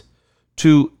equipment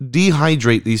to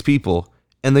dehydrate these people,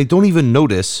 and they don't even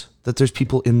notice that there's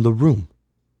people in the room.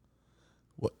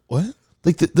 What?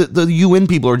 Like the UN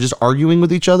people are just arguing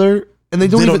with each other, and they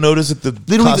don't notice that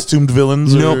the costumed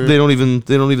villains. No, they don't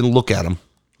even look at them.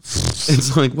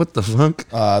 It's like, what the fuck?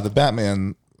 The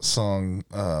Batman song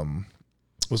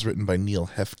was written by Neil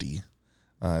Hefti.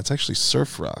 It's actually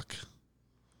surf rock.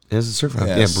 Is it surf rock?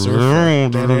 Yeah, surf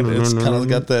rock. It's kind of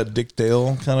got that Dick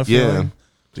Dale kind of feeling. Yeah.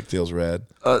 Dick Dale's rad.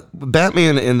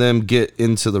 Batman and them get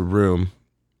into the room,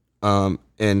 and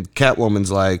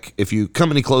Catwoman's like, if you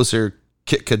come any closer,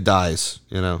 Kitka dies,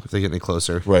 you know, if they get any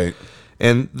closer. Right.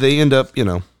 And they end up, you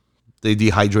know, they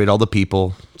dehydrate all the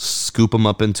people, scoop them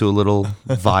up into a little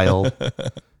vial. And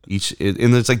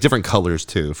it's like different colors,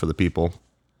 too, for the people.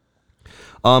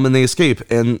 And they escape,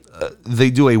 and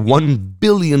they do a $1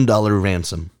 billion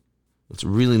ransom. It's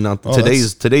really not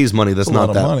today's money. That's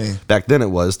not that money. Back then it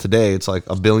was. Today it's like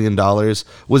 $1 billion.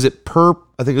 Was it per?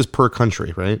 I think it was per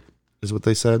country, right? Is what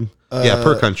they said. Yeah,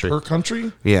 per country. Per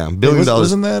country? Yeah, $1 billion.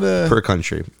 Wasn't that per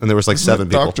country? And there was like 7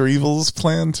 people. Dr. Evil's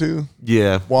plan too.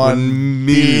 Yeah, 1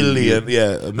 million.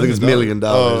 Yeah, I think it's $1 million.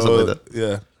 Something like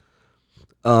that.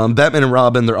 Yeah. Batman and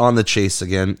Robin, they're on the chase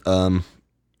again.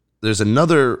 There's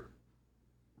another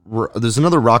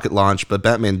rocket launch, but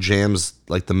Batman jams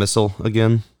like the missile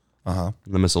again. The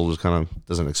missile just kind of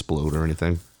doesn't explode or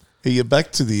anything. Hey,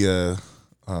 back to the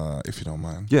if you don't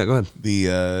mind. Yeah, go ahead.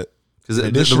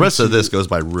 Because the rest of this goes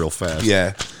by real fast.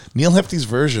 Yeah, Neil Hefti's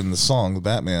version, the song, the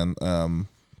Batman,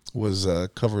 was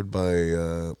covered by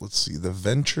let's see, the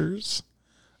Ventures,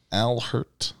 Al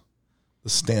Hirt, the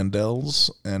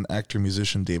Standells, and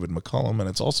actor-musician David McCallum, and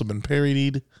it's also been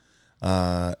parodied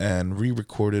and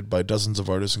re-recorded by dozens of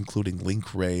artists, including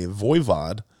Link Wray,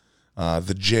 Voivod,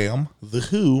 The Jam, The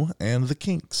Who, and The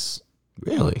Kinks.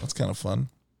 Really? That's kind of fun.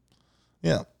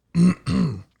 Yeah.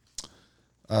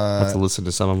 I'll have to listen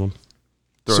to some of them.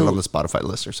 Throw it on the Spotify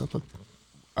list or something.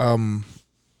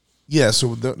 Yeah,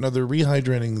 so now they're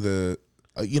rehydrating the...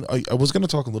 I was going to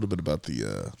talk a little bit about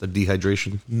the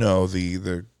dehydration? No,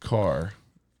 the car.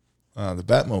 The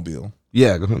Batmobile.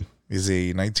 Yeah, go ahead. Is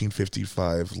a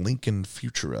 1955 Lincoln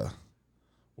Futura,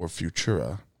 or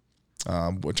Futura,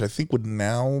 which I think would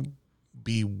now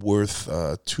be worth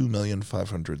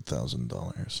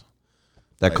 $2,500,000.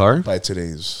 That car? By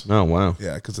today's. Oh, wow.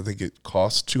 Yeah, because I think it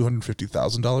cost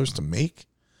 $250,000 to make,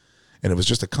 and it was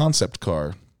just a concept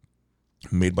car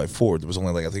made by Ford. There was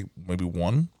only, like, I think maybe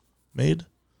one made,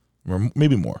 or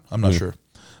maybe more. I'm not sure.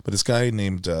 But this guy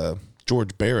named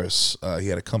George Barris, he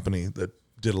had a company that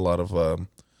did a lot of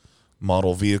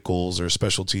model vehicles or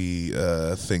specialty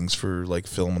things for like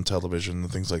film and television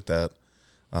and things like that.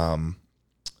 And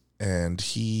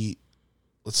the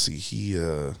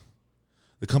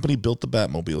company built the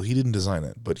Batmobile. He didn't design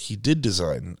it, but he did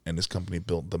design, and his company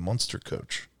built the Munster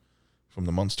coach from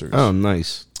the Munsters. Oh,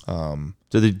 nice.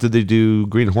 Did they do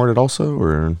Green Hornet also,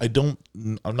 or? I'm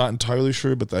not entirely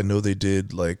sure, but I know they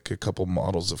did like a couple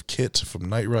models of Kit from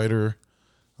Knight Rider.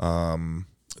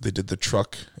 They did the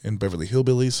truck in Beverly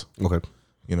Hillbillies. Okay.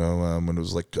 You know, when it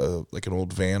was like an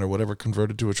old van or whatever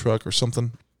converted to a truck or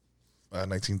something.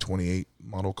 1928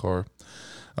 model car.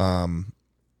 And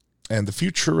the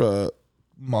Futura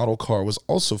model car was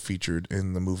also featured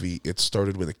in the movie It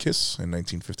Started With a Kiss in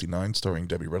 1959, starring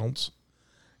Debbie Reynolds.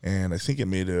 And I think it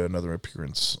made another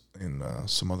appearance in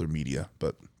some other media.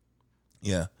 But,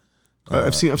 yeah.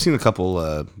 I've seen a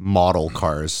couple model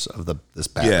cars of this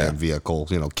Batman vehicle,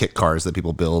 kit cars that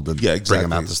people build and bring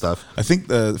them out to stuff. I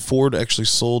think Ford actually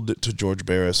sold it to George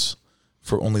Barris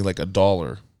for only like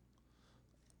 $1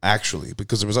 actually,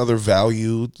 because there was other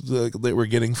value that we're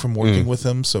getting from working with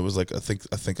him. So it was like I think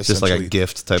just like a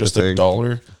gift type of thing,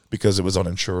 $1 because it was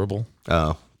uninsurable.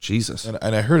 Oh, Jesus!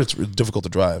 And I heard it's difficult to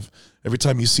drive. Every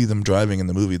time you see them driving in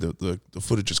the movie, the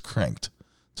footage is cranked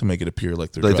to make it appear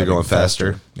like they're going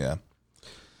faster. Yeah.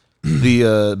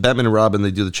 The Batman and Robin,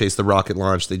 they do the chase, the rocket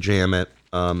launch, they jam it.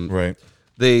 Right.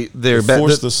 They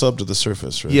force the sub to the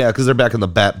surface, right? Yeah, because they're back in the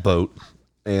Bat boat,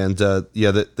 and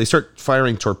they start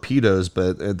firing torpedoes,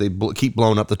 but they keep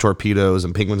blowing up the torpedoes,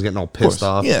 and Penguin's getting all pissed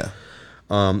off. Yeah.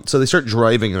 So they start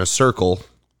driving in a circle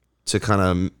to kind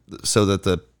of so that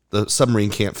the submarine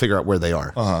can't figure out where they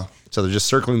are. So they're just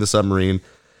circling the submarine,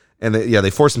 and they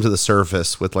force them to the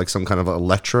surface with like some kind of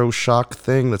electroshock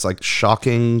thing that's like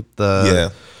shocking the. Yeah.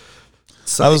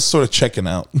 So I was sort of checking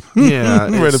out. Yeah,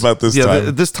 right about this time.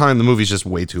 At this time, the movie's just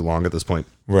way too long at this point.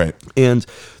 Right. And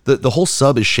the whole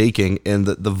sub is shaking, and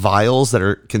the vials that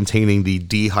are containing the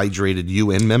dehydrated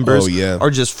UN members are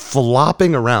just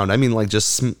flopping around. I mean, like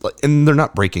and they're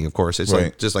not breaking, of course. It's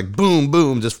like just like boom,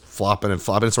 boom, just flopping and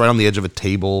flopping. It's right on the edge of a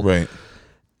table. Right.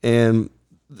 And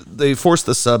they force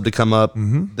the sub to come up.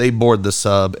 Mm-hmm. They board the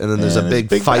sub, and then there's a big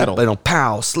fight. Battle.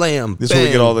 Pow, slam, this bang, is where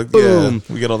we get all the boom.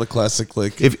 we get all the classic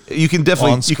like. If you can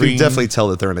definitely tell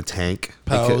that they're in a tank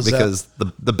because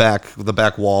the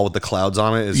back wall with the clouds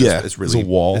on it is it's really a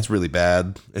wall. It's really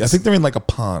bad. I think they're in like a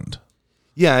pond.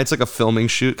 Yeah, it's like a filming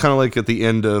shoot, kind of like at the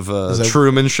end of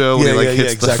Truman Show when he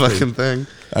hits the fucking thing.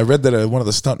 I read that one of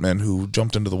the stuntmen who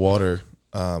jumped into the water,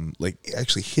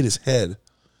 actually hit his head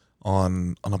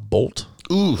on a bolt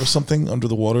or something under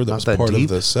the water. That was part of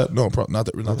the set. No, not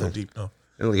that deep. No,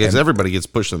 because everybody gets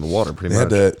pushed in the water pretty much.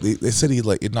 They said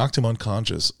it knocked him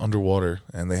unconscious underwater,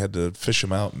 and they had to fish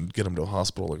him out and get him to a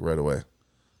hospital like right away,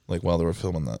 like while they were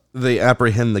filming that. They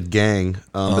apprehend the gang,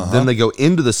 but then they go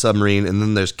into the submarine, and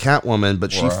then there's Catwoman,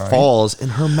 but she falls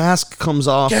and her mask comes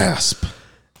off. Gasp!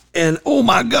 And oh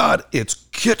my God, it's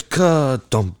Kitka.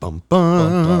 Dum bum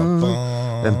bum.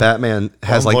 And Batman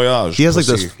has like he has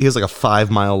like a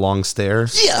 5 mile long stare.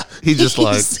 Yeah, he just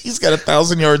he's got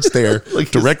 1,000-yard stare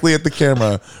directly at the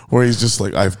camera, where he's just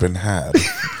like, I've been had.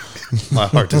 My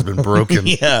heart has been broken.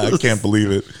 Yeah, I can't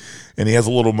believe it. And he has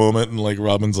a little moment, and like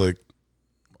Robin's like,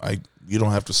 you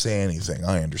don't have to say anything.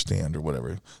 I understand, or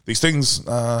whatever. These things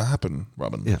happen,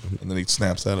 Robin. Yeah, and then he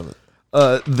snaps out of it.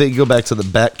 They go back to the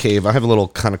Batcave. I have a little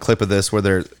kind of clip of this where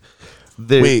they're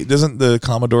wait, doesn't the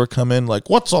Commodore come in like,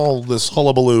 what's all this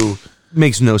hullabaloo?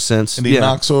 Makes no sense. And he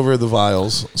knocks over the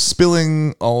vials,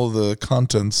 spilling all of the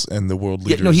contents and the world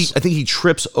leaders. I think he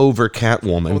trips over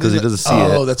Catwoman because he doesn't see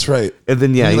it. Oh, that's right. And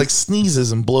then he like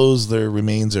sneezes and blows their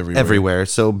remains everywhere.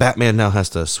 So Batman now has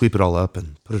to sweep it all up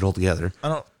and put it all together.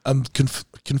 I'm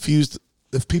confused.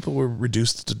 If people were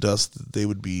reduced to dust, they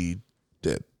would be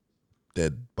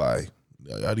dead by.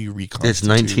 How do you reconstitute? It's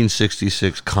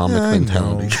 1966 comic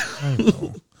mentality. I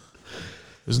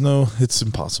know. It's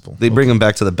impossible. They bring him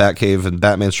back to the Batcave, and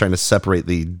Batman's trying to separate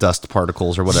the dust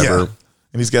particles or whatever. Yeah.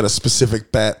 And he's got a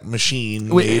specific bat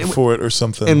machine made for it or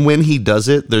something. And when he does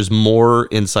it, there's more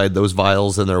inside those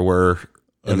vials than there were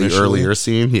in the earlier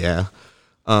scene. Yeah.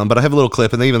 But I have a little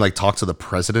clip, and they even like talk to the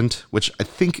president, which I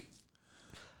think.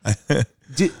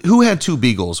 Who had two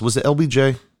beagles? Was it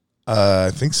LBJ? I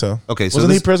think so. Okay, so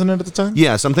wasn't he president at the time?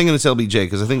 Yeah, so I'm thinking it's LBJ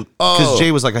because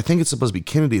Jay was like, I think it's supposed to be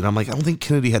Kennedy, and I'm like, I don't think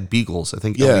Kennedy had beagles. I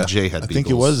think LBJ had beagles. I think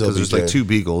it was LBJ because there's like two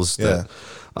beagles. Yeah.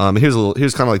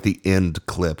 Here's kind of like the end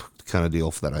clip kind of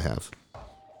deal that I have.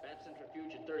 Bat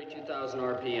centrifuge at 32,000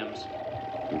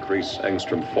 RPMs. Increase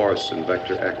angstrom force in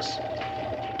Vector X.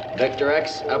 Vector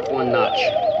X up 1 notch.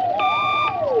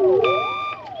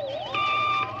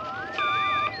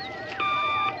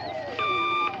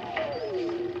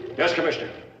 Yes, Commissioner.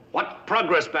 What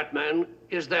progress, Batman?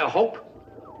 Is there hope?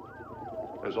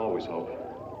 There's always hope.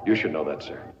 You should know that,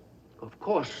 sir. Of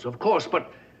course,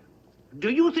 but do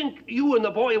you think you and the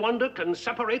Boy Wonder can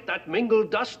separate that mingled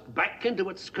dust back into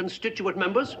its constituent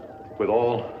members? With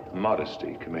all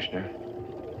modesty, Commissioner,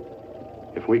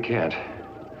 if we can't,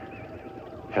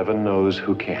 heaven knows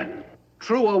who can.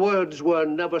 Truer words were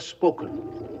never spoken.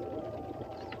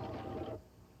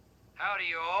 Howdy,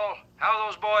 you all. How are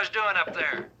those boys doing up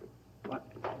there?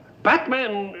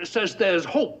 Batman says there's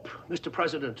hope, Mr.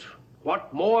 President.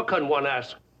 What more can one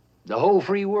ask? The whole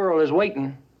free world is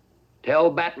waiting.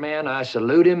 Tell Batman I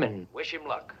salute him and wish him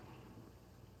luck.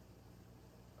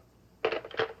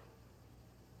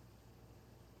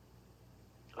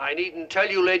 I needn't tell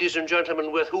you, ladies and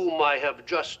gentlemen, with whom I have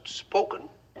just spoken.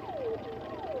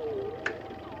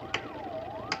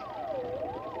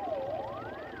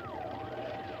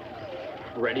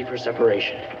 Ready for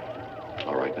separation.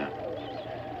 All right, now.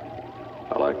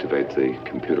 I'll activate the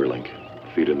computer link.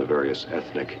 feed in the various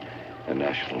ethnic and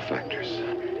national factors.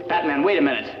 Batman, wait a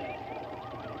minute.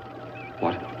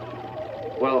 What?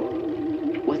 Well,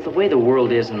 with the way the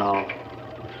world is and all,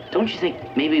 don't you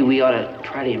think maybe we ought to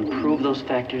try to improve those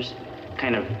factors?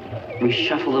 Kind of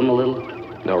reshuffle them a little?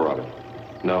 No, Robin.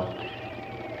 No.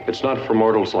 It's not for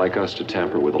mortals like us to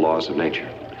tamper with the laws of nature.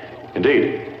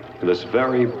 Indeed, in this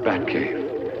very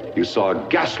Batcave, you saw a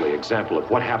ghastly example of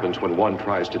what happens when one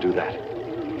tries to do that.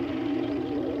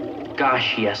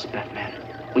 Gosh, yes, Batman.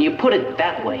 When you put it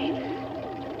that way.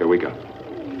 Here we go.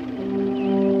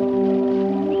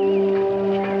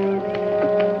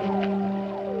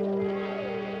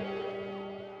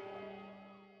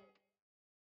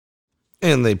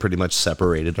 And they pretty much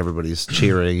separated. Everybody's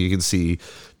cheering. You can see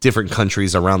different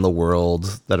countries around the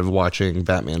world that are watching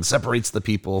Batman. Separates the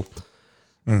people.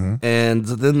 Mm-hmm. And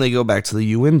then they go back to the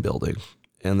UN building.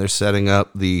 And they're setting up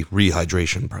the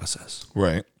rehydration process.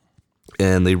 Right.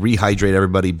 And they rehydrate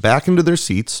everybody back into their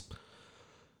seats.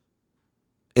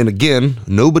 And again,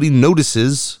 nobody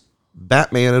notices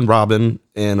Batman and Robin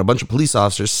and a bunch of police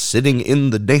officers sitting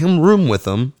in the damn room with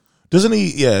them. Doesn't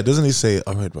he say,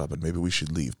 all right, Robin, maybe we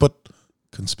should leave. But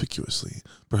conspicuously,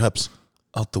 perhaps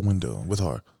out the window with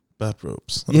our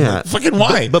bathrobes. Yeah. Like, fucking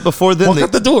why? But before then, walk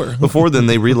out the door. Before then,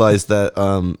 they realized that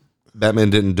Batman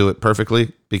didn't do it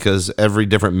perfectly because every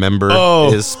different member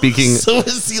is speaking. So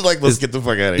is he like, let's get the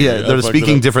fuck out of here? Yeah, they're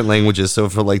speaking different languages. So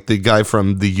for like the guy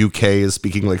from the UK is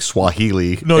speaking like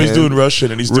Swahili. No, he's doing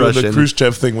Russian, and he's doing the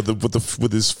Khrushchev thing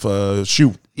with his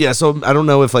shoe. Yeah, so I don't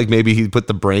know if like maybe he put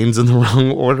the brains in the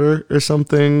wrong order or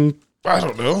something. I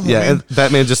don't know. Yeah, and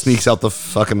Batman just sneaks out the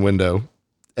fucking window.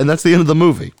 And that's the end of the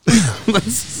movie.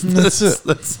 that's it.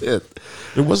 That's it.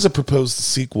 There was a proposed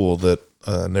sequel that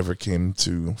never came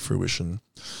to fruition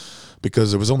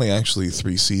because there was only actually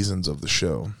 3 seasons of the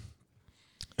show.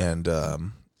 And there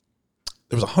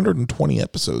was 120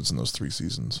 episodes in those 3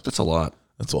 seasons. That's a lot.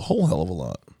 That's a whole hell of a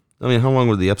lot. I mean, how long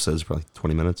were the episodes? Probably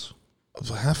 20 minutes?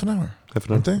 Half an hour. Half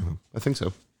an hour? Aren't they? I think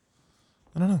so.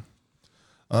 I don't know.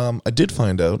 I did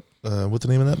find out what the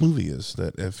name of that movie is.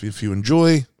 That if you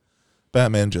enjoy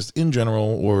Batman just in general,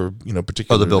 or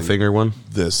particularly the Bill Finger one.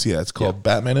 It's called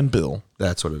Batman and Bill.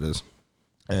 That's what it is.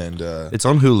 And it's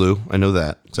on Hulu. I know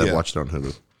that because I watched it on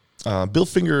Hulu. Bill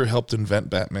Finger helped invent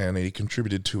Batman, and he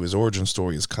contributed to his origin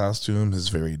story, his costume, his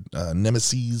very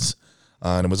nemesis.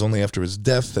 And it was only after his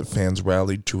death that fans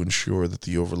rallied to ensure that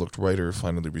the overlooked writer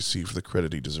finally received the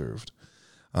credit he deserved.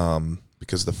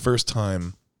 Because the first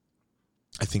time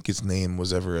I think his name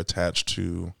was ever attached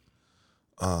to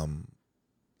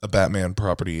a Batman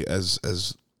property as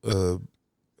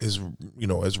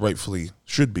rightfully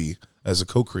should be as a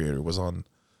co-creator was on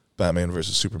Batman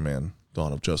vs. Superman: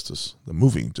 Dawn of Justice. The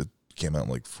movie that came out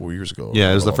like 4 years ago.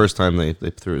 Yeah, it was the first time they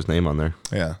threw his name on there.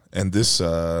 Yeah, and this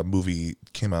movie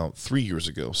came out 3 years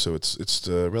ago, so it's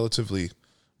relatively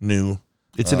new.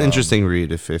 It's an interesting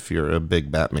read if you're a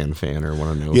big Batman fan or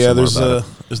want to know. Yeah, there's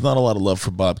not a lot of love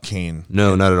for Bob Kane.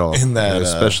 No, not at all. In that,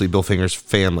 especially Bill Finger's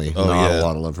family. Oh, not a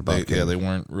lot of love for Bob Kane. Yeah, they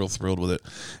weren't real thrilled with it,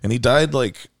 and he died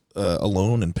like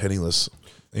alone and penniless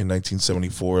in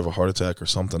 1974 of a heart attack or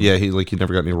something. Yeah, he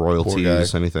never got any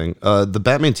royalties, anything. The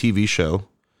Batman TV show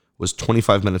was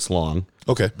 25 minutes long.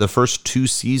 Okay. The first 2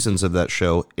 seasons of that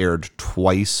show aired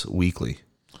twice weekly.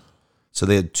 So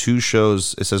they had 2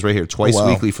 shows, it says right here, twice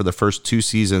weekly for the first 2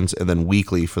 seasons and then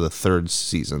weekly for the 3rd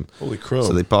season. Holy crow.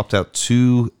 So they popped out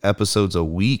 2 episodes a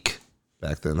week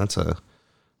back then. That's a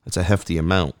hefty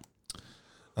amount.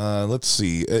 Let's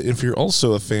see. If you're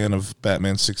also a fan of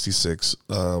Batman 66,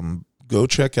 go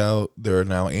check out. There are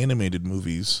now animated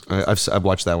movies. I've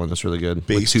watched that one. That's really good.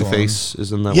 Based Two-Face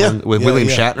is in that one. With William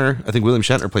Shatner. I think William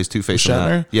Shatner plays Two-Face in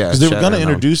that. Yeah, because they were going to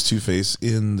introduce Two-Face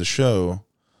in the show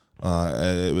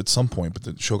at some point, but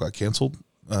the show got canceled.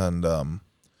 And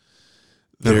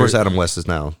of course, Adam West is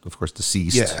now, of course,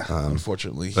 deceased. Yeah,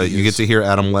 unfortunately. But you get to hear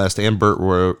Adam West and Burt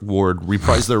Ward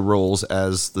reprise their roles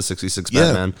as the 66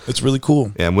 Batman. It's really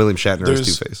cool. Yeah, and William Shatner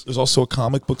is Two-Face. There's also a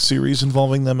comic book series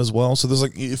involving them as well. So there's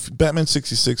if Batman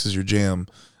 66 is your jam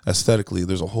aesthetically,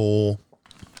 there's a whole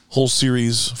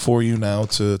series for you now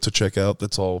to check out.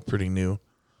 That's all pretty new.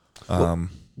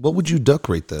 What would you duck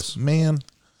rate this? Man,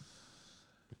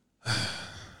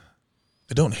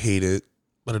 I don't hate it,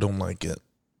 but I don't like it.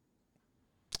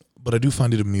 But I do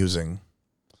find it amusing.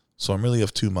 So I'm really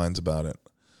of 2 minds about it.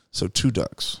 So 2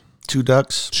 ducks. 2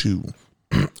 ducks? 2.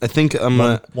 I think I'm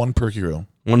one per hero.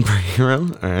 1 per hero?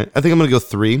 All right. I think I'm going to go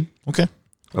 3. Okay.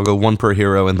 I'll go 1 per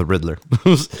hero and the Riddler.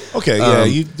 Okay, yeah,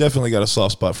 you definitely got a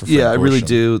soft spot for Frank Yeah, I really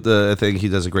Gorshin. do. I think he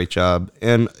does a great job.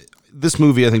 And this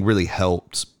movie, I think, really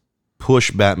helped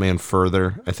push Batman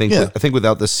further. I think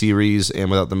without the series and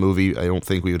without the movie, I don't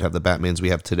think we would have the Batmans we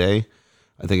have today.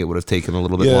 I think it would have taken a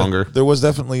little bit longer. There was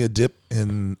definitely a dip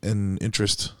in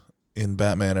interest in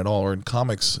Batman at all, or in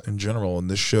comics in general, and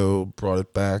this show brought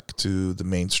it back to the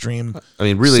mainstream. I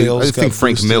mean, really, I think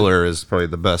Frank Miller is probably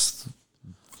the best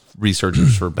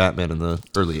researchers for Batman in the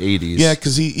early 80s. Yeah,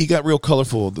 because he got real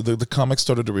colorful. The comics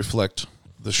started to reflect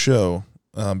the show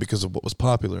because of what was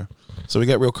popular. So he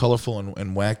got real colorful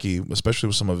and wacky, especially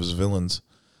with some of his villains,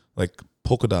 like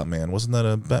Polka Dot Man. Wasn't that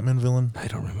a Batman villain? I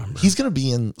don't remember. He's going to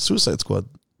be in Suicide Squad.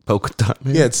 Polka Dot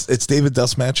Man? Yeah, it's David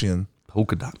Dastmalchian.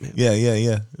 Polka Dot Man.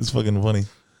 Yeah. It's fucking funny.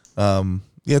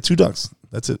 2 ducks.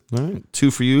 That's it. All right.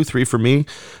 2 for you, 3 for me.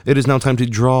 It is now time to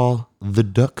draw the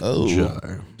duck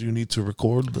jar. Do you need to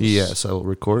record this? Yes, I will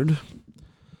record.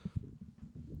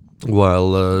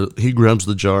 While he grabs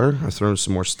the jar, I throw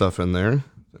some more stuff in there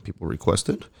that people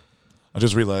requested. I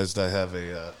just realized I have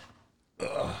I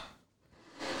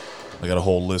got a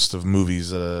whole list of movies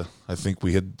that I think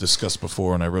we had discussed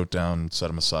before, and I wrote down and set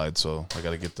them aside, so I got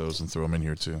to get those and throw them in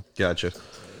here too. Gotcha.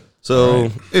 So,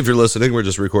 if you're listening, we're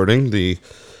just recording the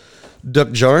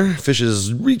duck jar. Fish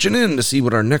is reaching in to see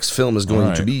what our next film is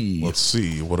going to be. Let's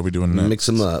see. What are we doing next? Mix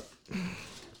them up.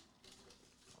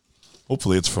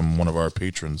 Hopefully it's from one of our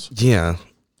patrons. Yeah.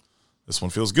 This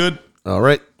one feels good. All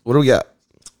right. What do we got?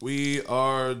 We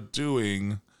are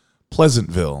doing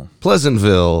Pleasantville.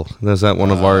 Pleasantville. Is that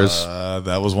one of ours?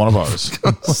 That was one of ours.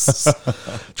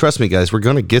 Trust me, guys. We're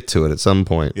going to get to it at some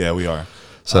point. Yeah, we are.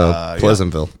 So,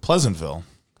 Pleasantville. Yeah. Pleasantville.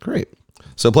 Great.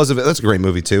 So, Pleasantville, that's a great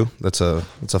movie, too. That's a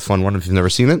fun one if you've never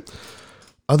seen it.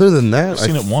 Other than that... I've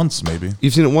seen it once, maybe.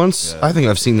 You've seen it once? Yeah. I think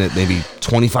I've seen it maybe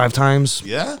 25 times.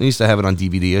 Yeah? I used to have it on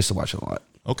DVD. I used to watch it a lot.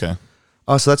 Okay.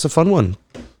 So that's a fun one.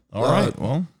 All right.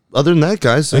 Well... Other than that,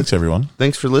 guys, thanks everyone.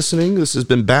 Thanks for listening. This has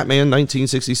been Batman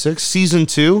 1966 Season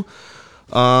 2.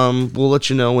 We'll let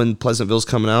you know when Pleasantville's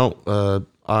coming out.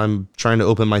 I'm trying to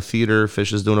open my theater.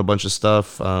 Fish is doing a bunch of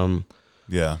stuff.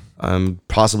 Yeah, I'm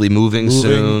possibly moving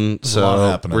soon. There's a lot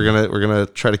happening. We're gonna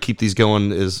try to keep these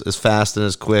going as fast and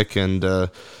as quick and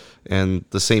the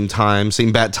same time,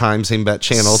 same bat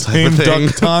channel type of thing.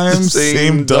 Duck time,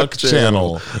 same duck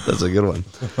channel. That's a good one.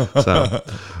 So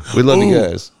we love you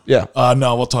guys. Yeah.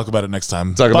 No, we'll talk about it next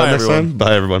time. Talk about it next time.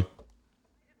 Bye, everyone.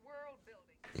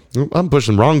 I'm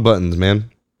pushing wrong buttons,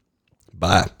 man.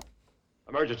 Bye.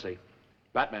 Emergency.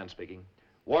 Batman speaking.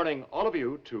 Warning all of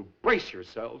you to brace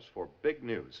yourselves for big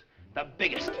news. The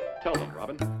biggest. Tell them,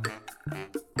 Robin.